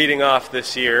leading off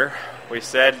this year, we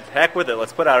said, heck with it,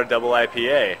 let's put out a double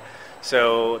IPA.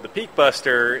 So the Peak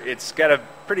Buster, it's got a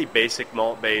pretty basic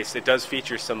malt base. It does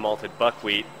feature some malted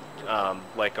buckwheat,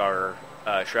 like our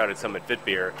Shrouded Summit Fit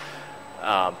beer.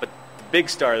 But the big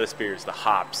star of this beer is the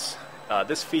hops.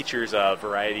 This features a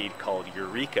variety called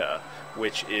Eureka,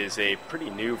 which is a pretty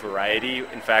new variety.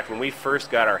 In fact, when we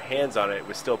first got our hands on it, it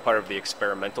was still part of the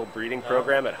experimental breeding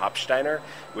program at Hopsteiner.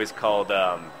 It was called,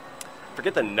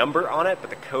 forget the number on it, but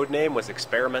the code name was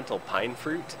Experimental Pine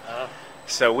Fruit.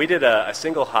 So we did a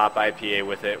single hop IPA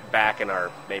with it back in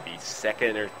our maybe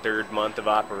second or third month of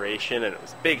operation, and it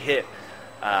was a big hit.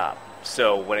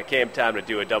 So when it came time to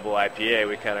do a double IPA,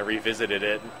 we kind of revisited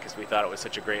it because we thought it was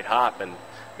such a great hop, and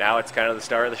now it's kind of the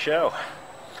star of the show.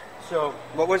 So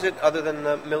what was it other than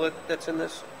the millet that's in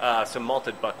this? Some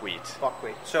malted buckwheat.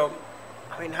 Buckwheat. So,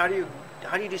 how do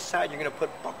you decide you're going to put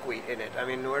buckwheat in it?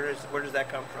 Where does that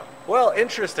come from? Well,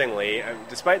 interestingly,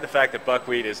 despite the fact that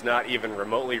buckwheat is not even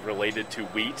remotely related to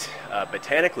wheat,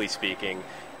 botanically speaking,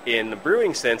 in the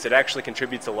brewing sense, it actually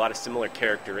contributes a lot of similar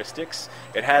characteristics.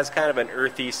 It has kind of an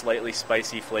earthy, slightly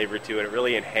spicy flavor to it. It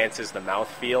really enhances the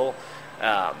mouthfeel.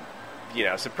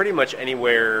 So pretty much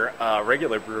anywhere a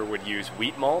regular brewer would use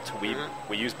wheat malt,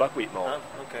 we use buckwheat malt.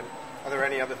 Okay. Are there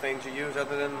any other things you use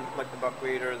other than like the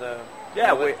buckwheat or the...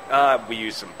 Yeah, we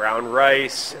use some brown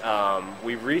rice.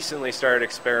 We recently started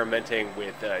experimenting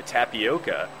with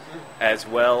tapioca, as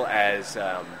well as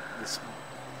this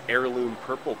heirloom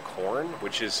purple corn,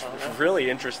 which is really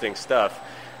interesting stuff.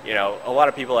 A lot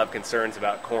of people have concerns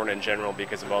about corn in general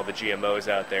because of all the GMOs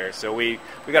out there. So we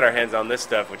got our hands on this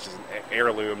stuff, which is an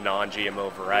heirloom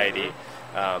non-GMO variety.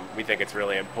 We think it's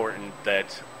really important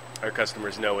that our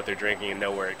customers know what they're drinking and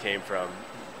know where it came from.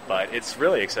 But it's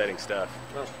really exciting stuff.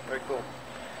 Oh, very cool.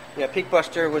 Yeah, Peak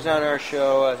Buster was on our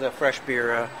show as a fresh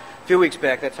beer a few weeks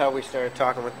back. That's how we started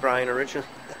talking with Brian originally.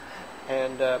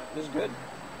 And it was good.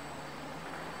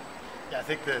 Yeah, I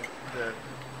think the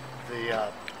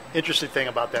interesting thing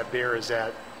about that beer is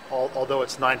that although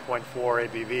it's 9.4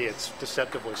 ABV, it's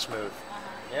deceptively smooth.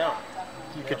 Yeah.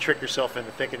 You could trick yourself into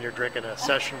thinking you're drinking a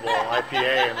sessionable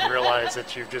IPA and realize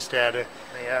that you've just had the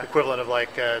equivalent of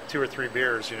like 2 or 3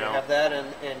 beers, You have that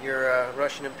and your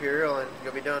Russian Imperial and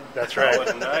you'll be done. That's right.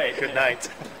 Good night. Good night.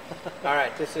 All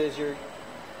right, this is your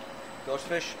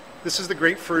Ghostfish? This is the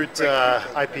Grapefruit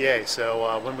IPA.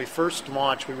 So when we first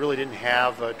launched, we really didn't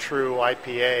have a true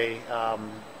IPA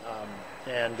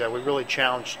and we really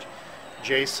challenged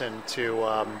Jason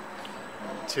to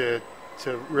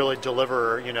really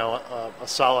deliver, a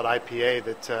solid IPA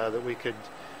that we could,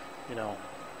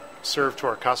 serve to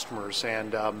our customers.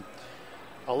 And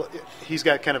he's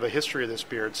got kind of a history of this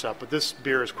beer and stuff, but this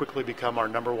beer has quickly become our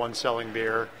number one selling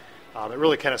beer. It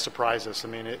really kind of surprised us. I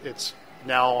mean, it's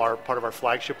now part of our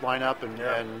flagship lineup,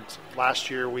 and last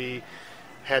year we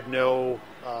had no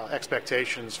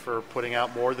expectations for putting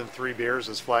out more than 3 beers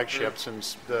as flagships, and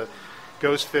the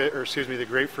the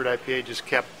Grapefruit IPA just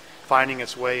kept finding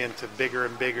its way into bigger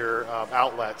and bigger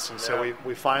outlets, and so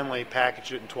we finally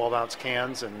packaged it in 12-ounce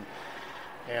cans, and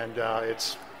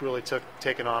it's really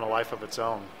taken on a life of its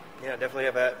own. Yeah, definitely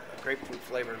have a grapefruit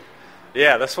flavor.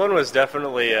 Yeah, this one was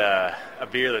definitely a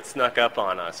beer that snuck up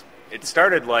on us. It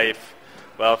started life,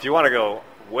 well, if you want to go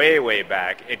way, way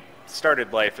back, it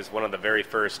started life as one of the very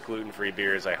first gluten-free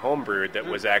beers I homebrewed that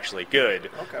was actually good,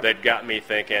 that got me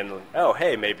thinking, oh,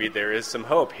 hey, maybe there is some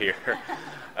hope here.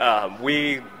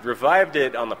 We revived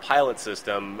it on the pilot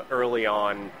system early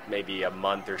on, maybe a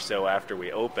month or so after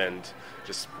we opened,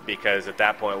 just because at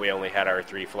that point we only had our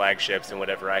 3 flagships and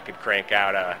whatever I could crank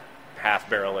out a half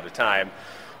barrel at a time.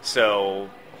 So,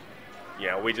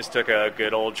 we just took a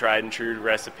good old tried and true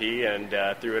recipe and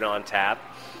threw it on tap.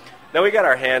 Then we got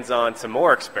our hands on some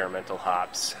more experimental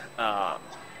hops.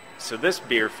 So this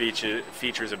beer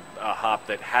features a hop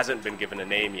that hasn't been given a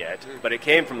name yet, but it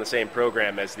came from the same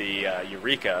program as the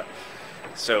Eureka.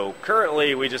 So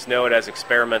currently we just know it as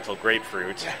experimental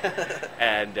grapefruit.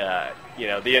 And,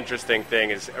 the interesting thing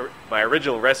is my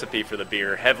original recipe for the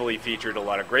beer heavily featured a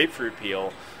lot of grapefruit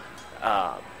peel.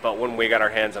 But when we got our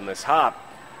hands on this hop,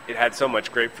 it had so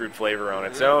much grapefruit flavor on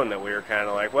its own that we were kind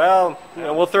of like, well,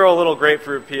 we'll throw a little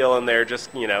grapefruit peel in there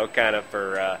just, kind of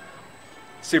for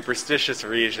superstitious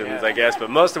reasons, I guess. But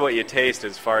most of what you taste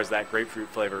as far as that grapefruit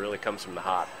flavor really comes from the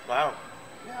hop. Wow.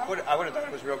 Yeah, I would have thought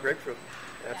it was real grapefruit.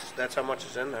 That's how much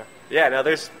is in there. Yeah, now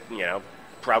there's,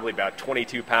 probably about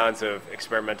 22 pounds of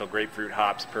experimental grapefruit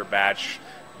hops per batch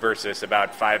versus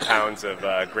about 5 pounds of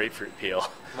grapefruit peel.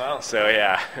 Wow. So,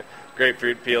 yeah,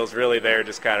 grapefruit peel's really there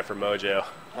just kind of for mojo.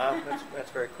 Wow,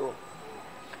 that's very cool.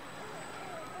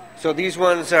 So these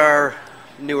ones are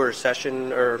newer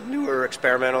session or newer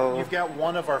experimental. You've got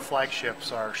one of our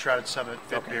flagships, our Shrouded Summit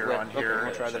Fit beer on here.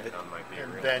 We'll try the Fit.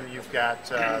 And then you've got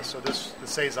the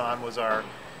Saison was our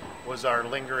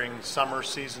lingering summer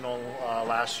seasonal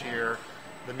last year.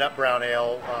 The Nut Brown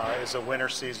Ale is a winter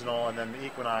seasonal, and then the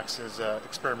Equinox is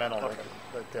experimental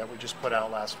that we just put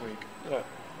out last week. Yeah,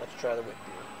 let's try the Wit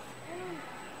beer.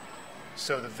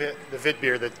 So the Vit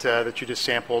beer that you just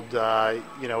sampled,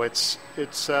 it's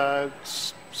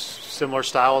similar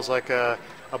styles like a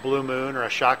Blue Moon or a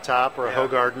Shock Top or a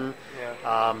Hoegaarden.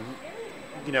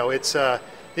 Yeah. It's the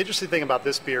interesting thing about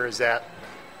this beer is that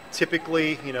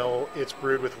typically, it's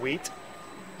brewed with wheat,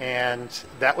 and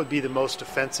that would be the most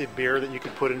offensive beer that you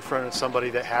could put in front of somebody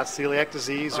that has celiac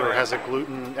disease or has a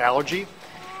gluten allergy.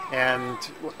 And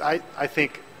I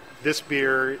think this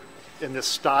beer in this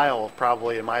style,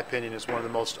 probably, in my opinion, is one of the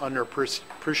most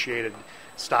underappreciated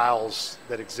styles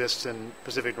that exists in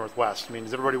Pacific Northwest. I mean,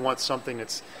 everybody wants something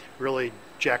that's really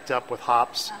jacked up with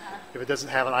hops. If it doesn't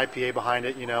have an IPA behind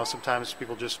it, sometimes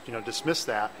people just, dismiss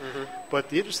that. But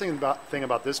the interesting thing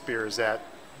about this beer is that,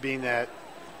 being that,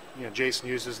 Jason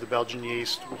uses the Belgian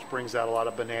yeast, which brings out a lot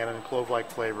of banana and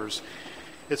clove-like flavors,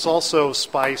 it's also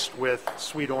spiced with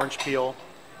sweet orange peel,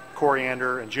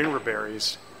 coriander, and juniper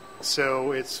berries.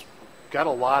 So it's got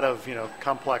a lot of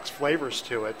complex flavors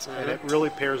to it, and it really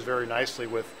pairs very nicely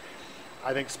with,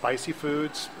 I think, spicy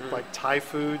foods like Thai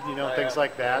food, things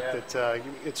like that. That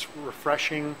it's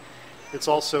refreshing. It's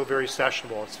also very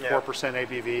sessionable. It's 4%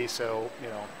 ABV, so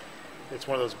it's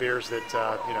one of those beers that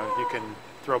you can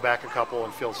throw back a couple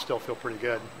and still feel pretty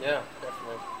good. Yeah,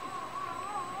 definitely.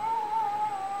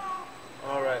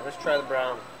 All right, let's try the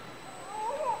brown.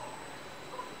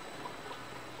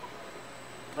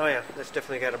 Oh yeah, that's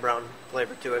definitely got a brown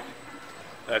flavor to it.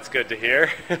 That's good to hear.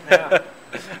 Yeah.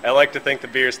 I like to think the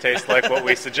beers taste like what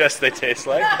we suggest they taste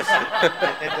like.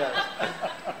 It does.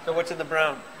 So what's in the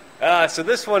brown? So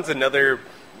this one's another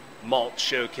malt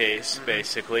showcase,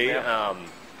 basically. Yeah.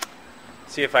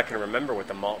 See if I can remember what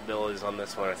the malt bill is on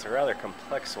this one. It's a rather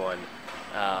complex one.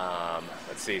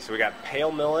 Let's see. So we got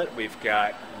pale millet, we've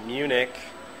got Munich,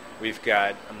 we've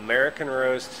got American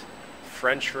roast,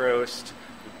 French roast,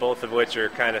 both of which are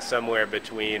kind of somewhere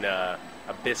between a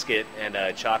biscuit and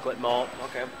a chocolate malt.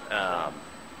 Okay.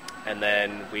 And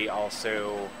then we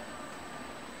also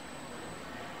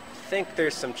think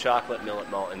there's some chocolate millet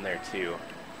malt in there too.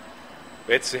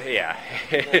 It's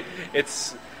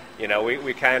it's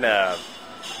we kind of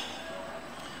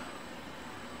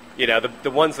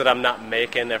the ones that I'm not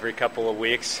making every couple of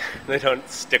weeks, they don't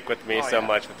stick with me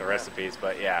much with the recipes.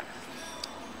 But yeah.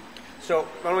 So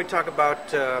why don't we talk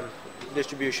about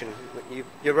distribution?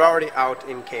 You're already out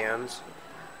in cans,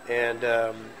 and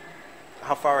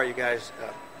how far are you guys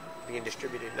being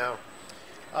distributed now?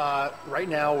 Right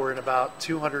now, we're in about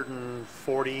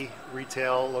 240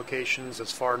 retail locations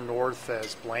as far north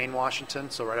as Blaine, Washington,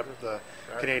 so right up at the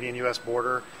Canadian-U.S.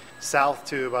 border, south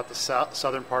to about the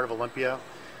southern part of Olympia,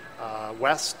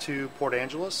 west to Port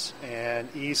Angeles, and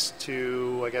east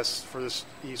to, I guess, furthest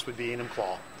east would be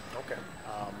Enumclaw. Okay.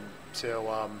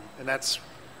 And that's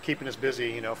keeping us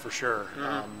busy, for sure.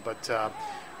 But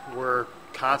we're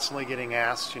constantly getting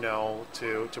asked,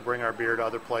 to bring our beer to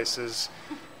other places.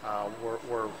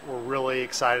 We're really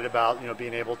excited about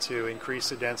being able to increase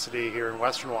the density here in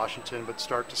Western Washington, but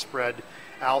start to spread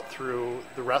out through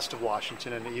the rest of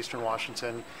Washington and Eastern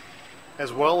Washington,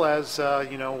 as well as we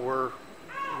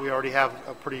already have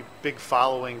a pretty big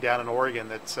following down in Oregon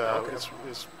that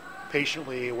is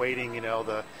patiently awaiting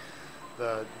the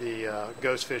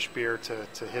Ghostfish beer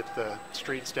to hit the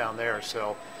streets down there.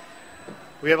 So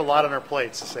we have a lot on our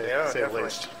plates, to say the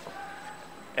least.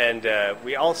 And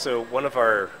we also, one of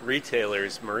our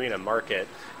retailers, Marina Market,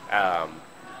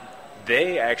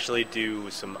 they actually do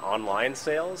some online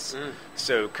sales.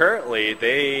 So currently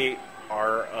they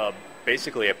are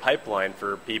basically a pipeline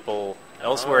for people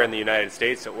elsewhere in the United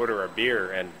States to order our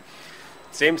beer, and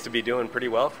it seems to be doing pretty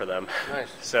well for them. Nice.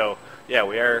 So yeah,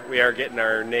 we are getting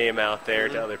our name out there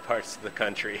to other parts of the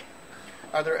country.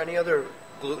 Are there any other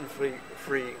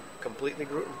completely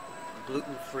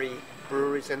gluten-free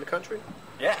breweries in the country?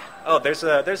 Yeah. Oh, there's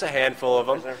a handful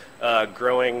of them,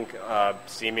 growing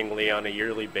seemingly on a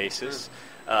yearly basis.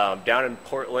 Down in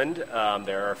Portland,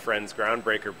 there are our friends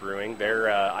Groundbreaker Brewing. Their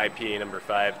IPA number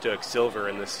 5 took silver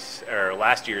in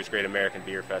last year's Great American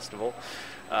Beer Festival.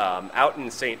 Out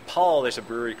in St. Paul, there's a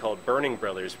brewery called Burning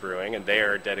Brothers Brewing, and they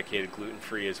are dedicated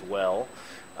gluten-free as well.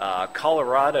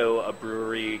 Colorado, a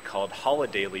brewery called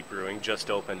Holiday Brewing just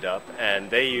opened up, and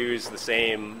they use the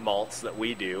same malts that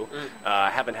we do.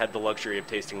 Haven't had the luxury of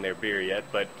tasting their beer yet,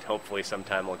 but hopefully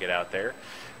sometime we'll get out there.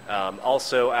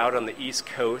 Also out on the East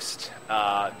Coast,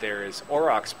 there is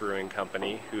Aurochs Brewing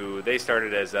Company, who they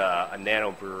started as a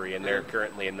nano brewery, and they're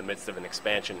currently in the midst of an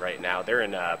expansion right now. They're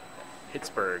in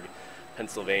Pittsburgh,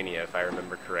 Pennsylvania, if I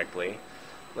remember correctly.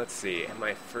 Let's see, am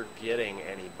I forgetting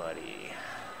anybody?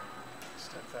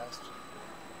 Steadfast.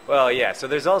 Well, yeah, so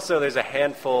there's a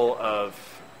handful of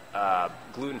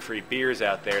gluten-free beers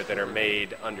out there that are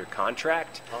made under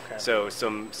contract. Okay. So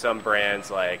some brands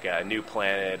like New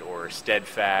Planet or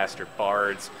Steadfast or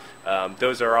Bards,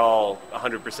 those are all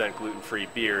 100% gluten-free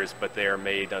beers, but they are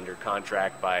made under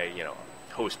contract by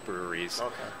host breweries.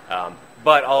 Okay.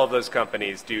 But all of those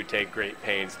companies do take great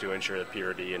pains to ensure the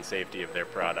purity and safety of their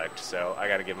product. So I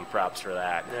got to give them props for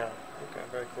that. Yeah. Okay.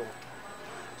 Very cool.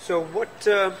 So what?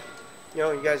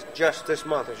 You guys, just this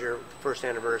month is your first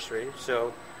anniversary.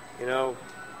 So,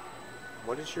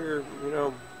 what is your,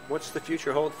 what's the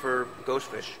future hold for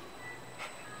Ghostfish?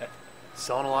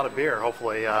 Selling a lot of beer,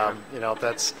 hopefully.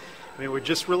 We're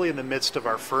just really in the midst of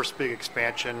our first big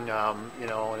expansion.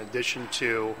 In addition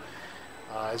to,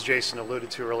 as Jason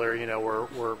alluded to earlier,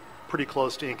 we're pretty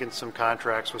close to inking some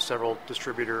contracts with several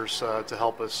distributors to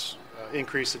help us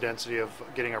increase the density of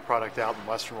getting our product out in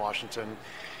Western Washington.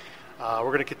 We're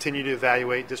going to continue to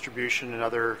evaluate distribution in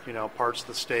other, parts of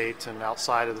the state and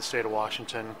outside of the state of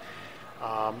Washington.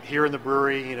 Here in the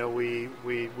brewery,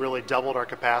 we really doubled our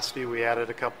capacity. We added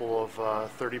a couple of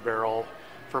 30-barrel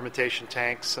fermentation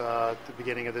tanks at the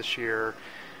beginning of this year.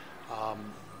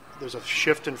 There's a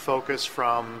shift in focus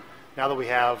from, now that we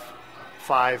have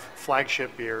 5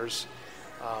 flagship beers,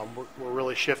 we're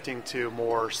really shifting to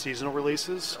more seasonal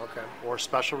releases or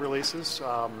special releases.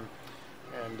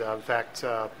 In fact,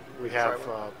 we have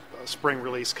a spring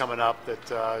release coming up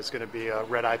that is going to be a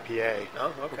red IPA.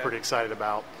 We're pretty excited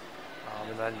about.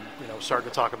 And then, starting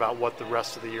to talk about what the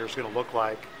rest of the year is going to look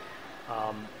like.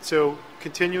 So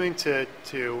continuing to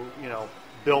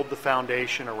build the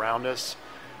foundation around us,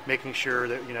 making sure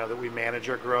that, that we manage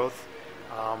our growth,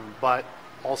 but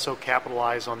also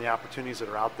capitalize on the opportunities that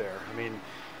are out there. I mean,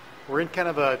 we're in kind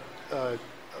of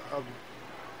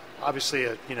obviously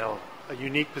a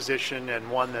unique position, and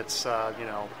one that's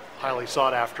highly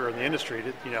sought after in the industry.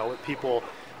 People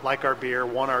like our beer,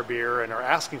 want our beer, and are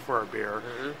asking for our beer.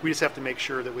 We just have to make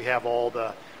sure that we have all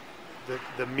the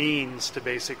means to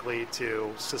basically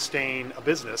to sustain a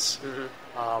business,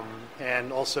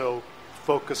 and also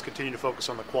continue to focus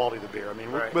on the quality of the beer. I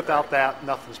mean, without that,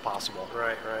 nothing's possible.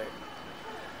 Right.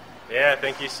 Yeah, I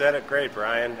think you said it great,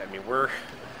 Brian. I mean, we're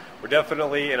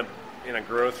definitely in a in a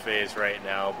growth phase right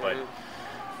now, but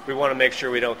we want to make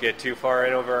sure we don't get too far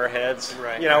in over our heads.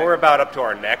 Right, We're about up to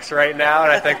our necks right now,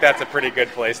 and I think that's a pretty good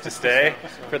place to stay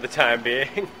for the time being.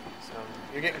 So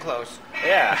you're getting close.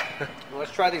 Yeah. Well,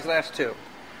 let's try these last two.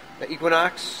 The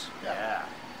Equinox. Yeah.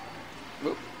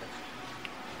 Oop.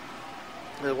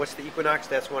 What's the Equinox?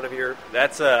 That's one of your...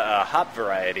 That's a hop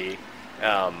variety.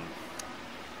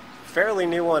 Fairly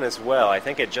new one as well. I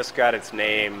think it just got its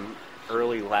name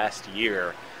early last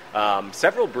year.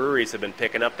 Several breweries have been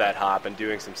picking up that hop and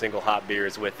doing some single hop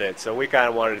beers with it, so we kind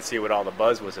of wanted to see what all the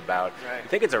buzz was about. Right. I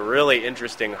think it's a really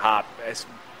interesting hop as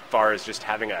far as just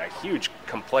having a huge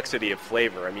complexity of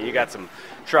flavor. I mean, you got some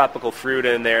tropical fruit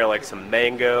in there, like some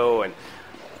mango, and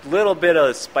a little bit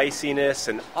of spiciness,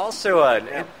 and also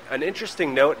an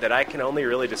interesting note that I can only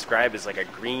really describe as like a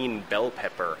green bell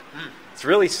pepper. It's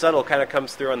really subtle, kind of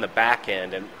comes through on the back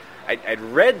end, and I'd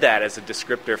read that as a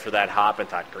descriptor for that hop and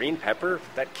thought, green pepper?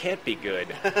 That can't be good.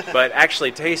 But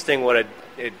actually tasting what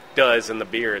it does in the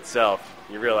beer itself,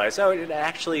 you realize, it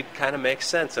actually kind of makes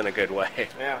sense in a good way.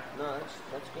 Yeah, no,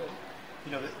 that's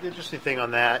good. The interesting thing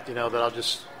on that, that I'll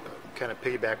just kind of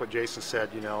piggyback what Jason said,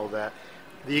 that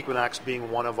the Equinox being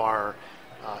one of our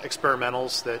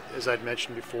experimentals that, as I'd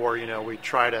mentioned before, we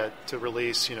try to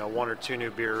release, one or two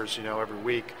new beers, every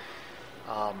week.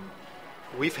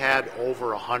 We've had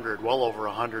well over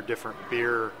 100 different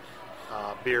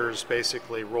beers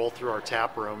basically roll through our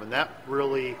tap room, and that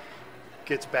really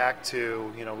gets back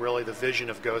to, really the vision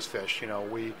of Ghostfish.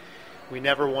 We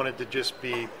never wanted to just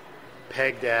be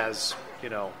pegged as,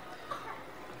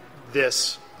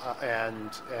 this,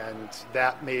 and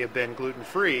that may have been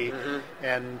gluten-free,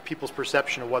 and people's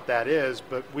perception of what that is,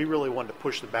 but we really wanted to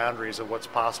push the boundaries of what's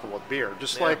possible with beer.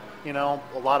 Just like, a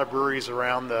lot of breweries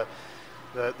around the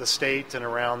state and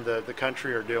around the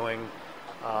country are doing,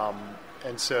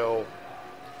 and so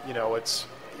it's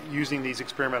using these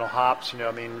experimental hops.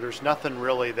 There's nothing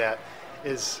really that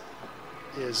is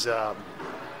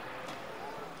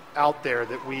out there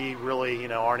that we really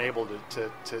aren't able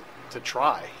to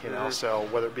try. So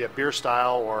whether it be a beer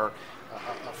style or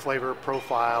a flavor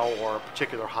profile or a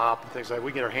particular hop and things like that,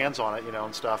 we get our hands on it,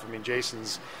 and stuff.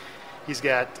 He's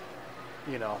got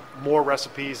more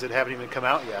recipes that haven't even come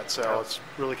out yet, so it's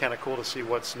really kind of cool to see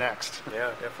what's next.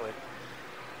 Yeah, definitely.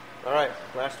 All right,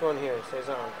 last one here,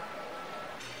 Saison.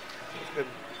 It's good.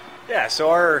 Yeah,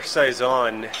 so our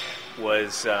Saison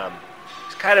was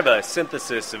kind of a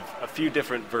synthesis of a few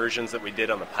different versions that we did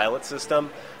on the pilot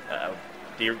system.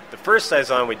 The first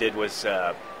Saison we did was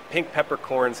pink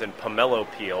peppercorns and pomelo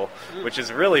peel, which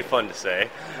is really fun to say.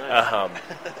 Nice.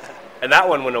 And that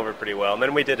one went over pretty well. And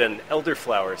then we did an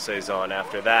elderflower Saison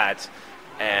after that.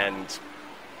 And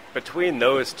between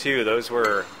those two, those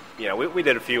were, we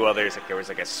did a few others. Like there was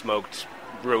like a smoked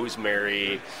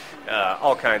rosemary,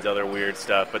 all kinds of other weird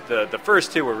stuff. But the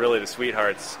first two were really the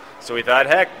sweethearts. So we thought,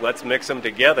 heck, let's mix them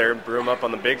together, brew them up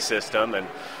on the big system. And,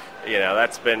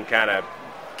 that's been kind of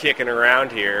kicking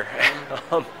around here.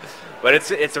 But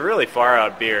it's a really far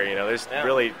out beer. There's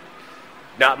really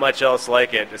not much else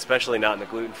like it, especially not in the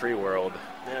gluten-free world.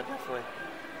 Yeah,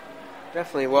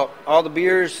 definitely. Well, all the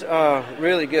beers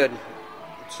really good.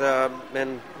 It's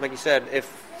and like you said,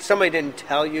 if somebody didn't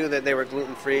tell you that they were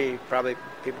gluten-free,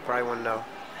 people probably wouldn't know.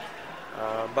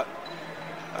 But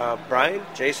Brian,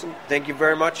 Jason, thank you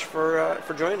very much for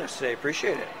joining us today.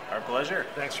 Appreciate it. Our pleasure.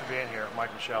 Thanks for being here, Mike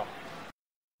and Michelle.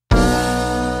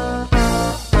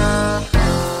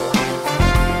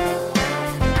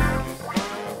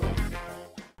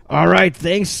 All right,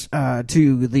 thanks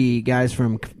to the guys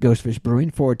from Ghostfish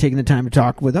Brewing for taking the time to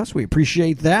talk with us. We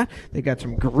appreciate that. They got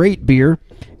some great beer,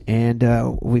 and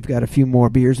we've got a few more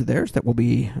beers of theirs that we'll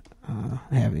be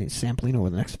having sampling over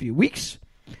the next few weeks.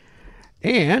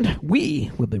 And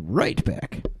we will be right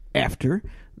back after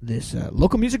this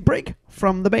local music break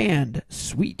from the band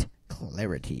Sweet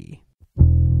Clarity.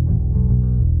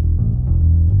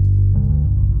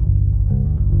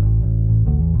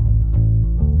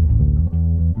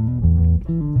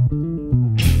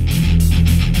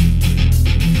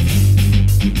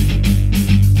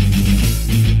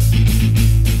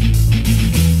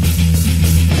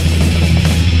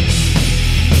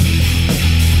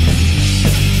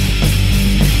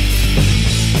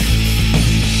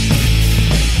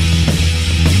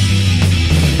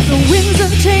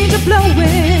 Change of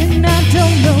blowing, I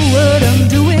don't know what I'm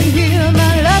doing here.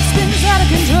 My life spins out of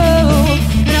control,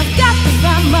 and I've got to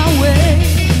find my way.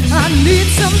 I need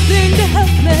something to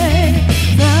help me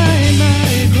find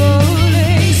my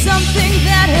calling, something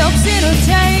that helps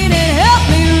entertain and help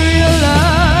me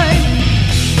realize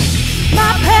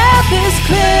my path is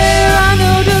clear. I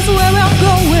know just where I'm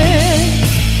going.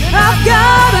 I've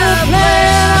got a plan.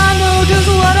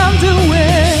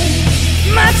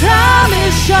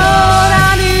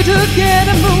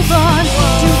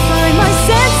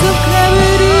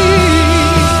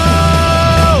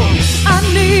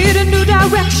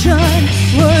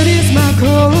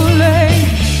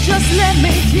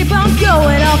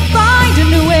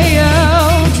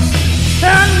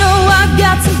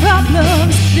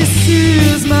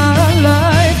 this is my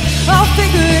life. I'll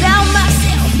figure it out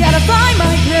myself, gotta find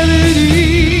my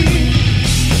clarity.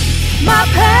 My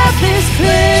path is clear,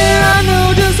 I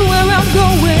know just where I'm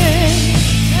going.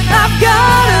 I've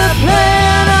got a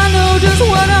plan, I know just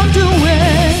what I'm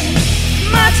doing.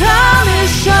 My time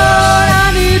is short,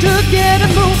 I need to get a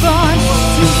move on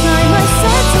to find my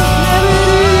sense of clarity.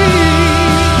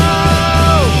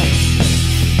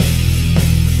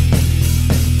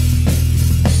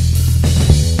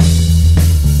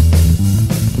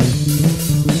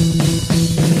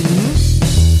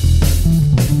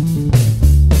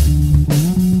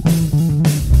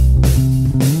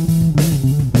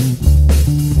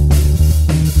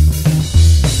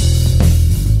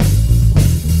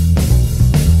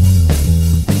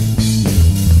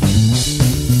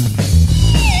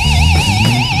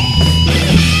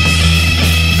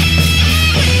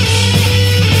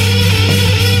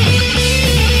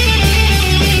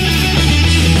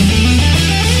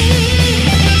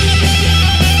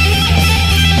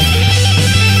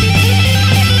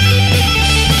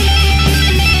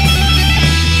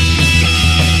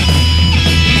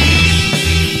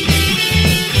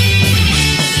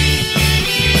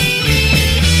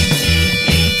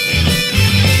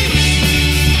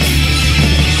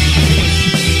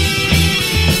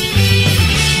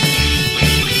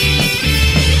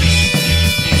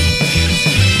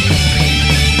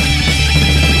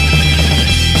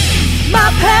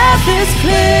 Is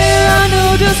clear, I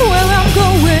know just where I'm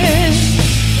going.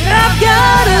 I've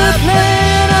got a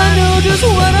plan, I know just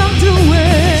what I'm doing.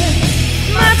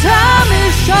 My time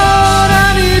is short,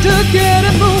 I need to get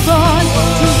a move on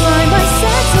to find my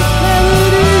sense of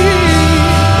clarity.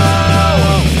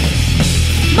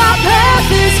 My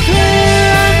path is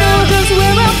clear, I know just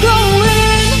where I'm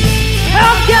going.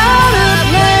 I've got a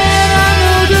plan, I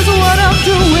know just what I'm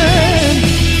doing.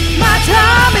 My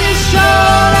time is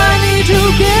short, I need to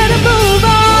get a move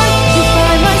on to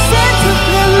find my sense of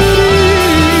clarity.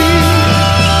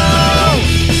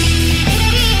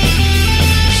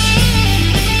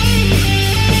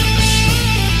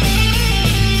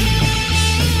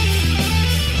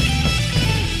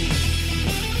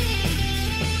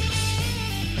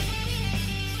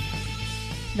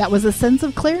 That was A Sense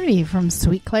of Clarity from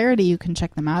Sweet Clarity. You can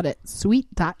check them out at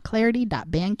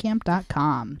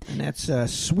sweet.clarity.bandcamp.com. And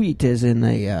that's sweet as in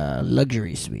a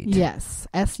luxury suite. Yes,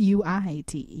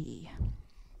 SUITE.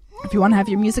 If you want to have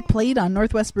your music played on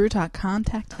Northwest Brew Talk,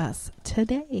 contact us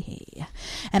today.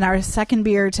 And our second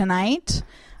beer tonight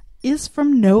is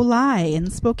from No-Li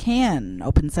in Spokane.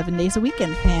 Open 7 days a week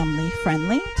and family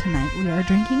friendly. Tonight we are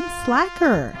drinking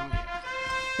Slacker.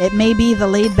 It may be the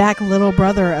laid-back little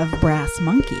brother of Brass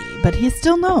Monkey, but he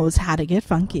still knows how to get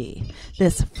funky.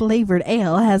 This flavored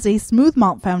ale has a smooth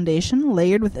malt foundation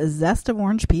layered with a zest of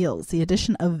orange peels. The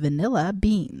addition of vanilla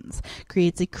beans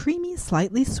creates a creamy,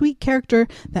 slightly sweet character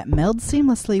that melds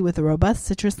seamlessly with robust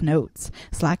citrus notes.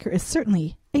 Slacker is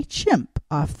certainly a chimp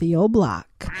off the old block.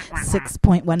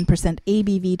 6.1%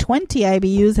 ABV, 20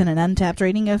 IBUs, and an untapped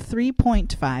rating of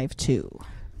 3.52.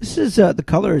 This is the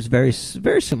color is very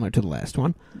similar to the last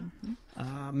one.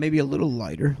 Maybe a little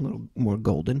lighter, a little more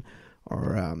golden,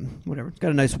 or whatever. It's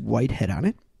got a nice white head on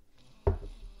it.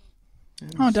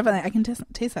 Oh, definitely. I can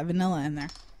taste that vanilla in there.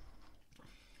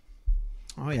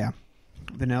 Oh, yeah.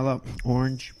 Vanilla,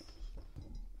 orange.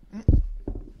 I'm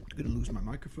going to lose my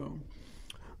microphone.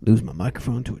 Lose my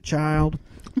microphone to a child.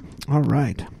 All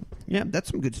right. Yeah, that's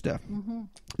some good stuff. Mm-hmm.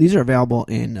 These are available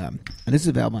in, and this is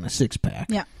available in a 6-pack.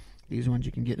 Yeah. These ones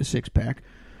you can get in a 6-pack.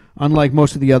 Unlike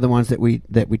most of the other ones that we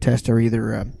test are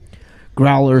either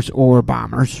growlers or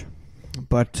bombers.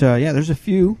 But, yeah, there's a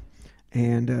few.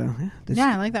 And I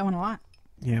like that one a lot.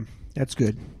 Yeah, that's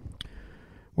good.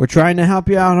 We're trying to help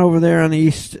you out over there on the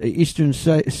eastern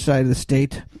side of the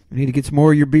state. We need to get some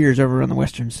more of your beers over on the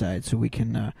western side so we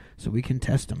can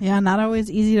test them. Yeah, not always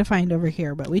easy to find over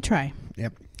here, but we try.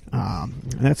 Yep.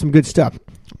 And that's some good stuff.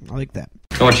 I like that.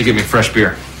 I want you to get me fresh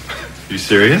beer. You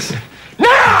serious?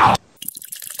 Now!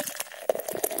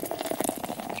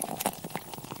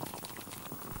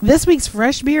 This week's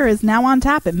fresh beer is now on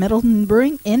tap at Middleton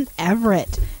Brewing in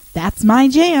Everett. That's my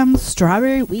jam,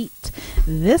 strawberry wheat.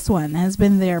 This one has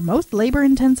been their most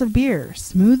labor-intensive beer.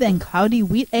 Smooth and cloudy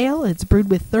wheat ale. It's brewed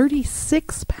with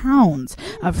 36 pounds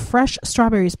of fresh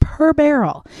strawberries per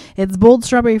barrel. Its bold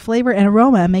strawberry flavor and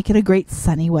aroma make it a great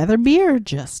sunny weather beer.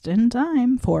 Just in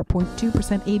time.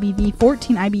 4.2% ABV,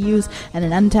 14 IBUs, and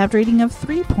an untapped rating of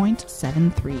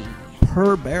 3.73.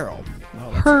 Per barrel. Well,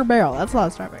 per barrel. That's a lot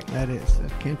of strawberry. That is.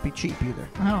 That can't be cheap either.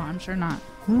 Oh, I'm sure not.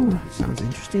 Ooh, sounds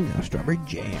interesting though. Strawberry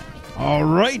jam. All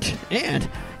right. And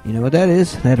you know what that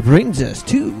is? That brings us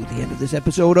to the end of this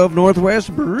episode of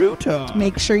Northwest Brew Talk.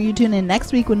 Make sure you tune in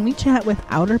next week when we chat with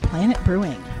Outer Planet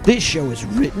Brewing. This show is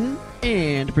written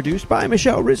and produced by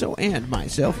Michelle Rizzo and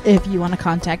myself. If you want to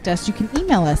contact us, you can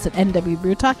email us at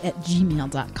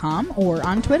nwbrewtalk@gmail.com or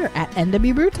on Twitter at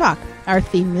nwbrewtalk. Our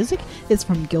theme music is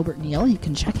from Gilbert Neal. You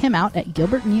can check him out at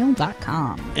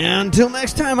gilbertneal.com. Until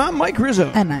next time, I'm Mike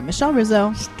Rizzo. And I'm Michelle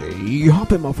Rizzo. Stay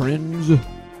hopping, my friends.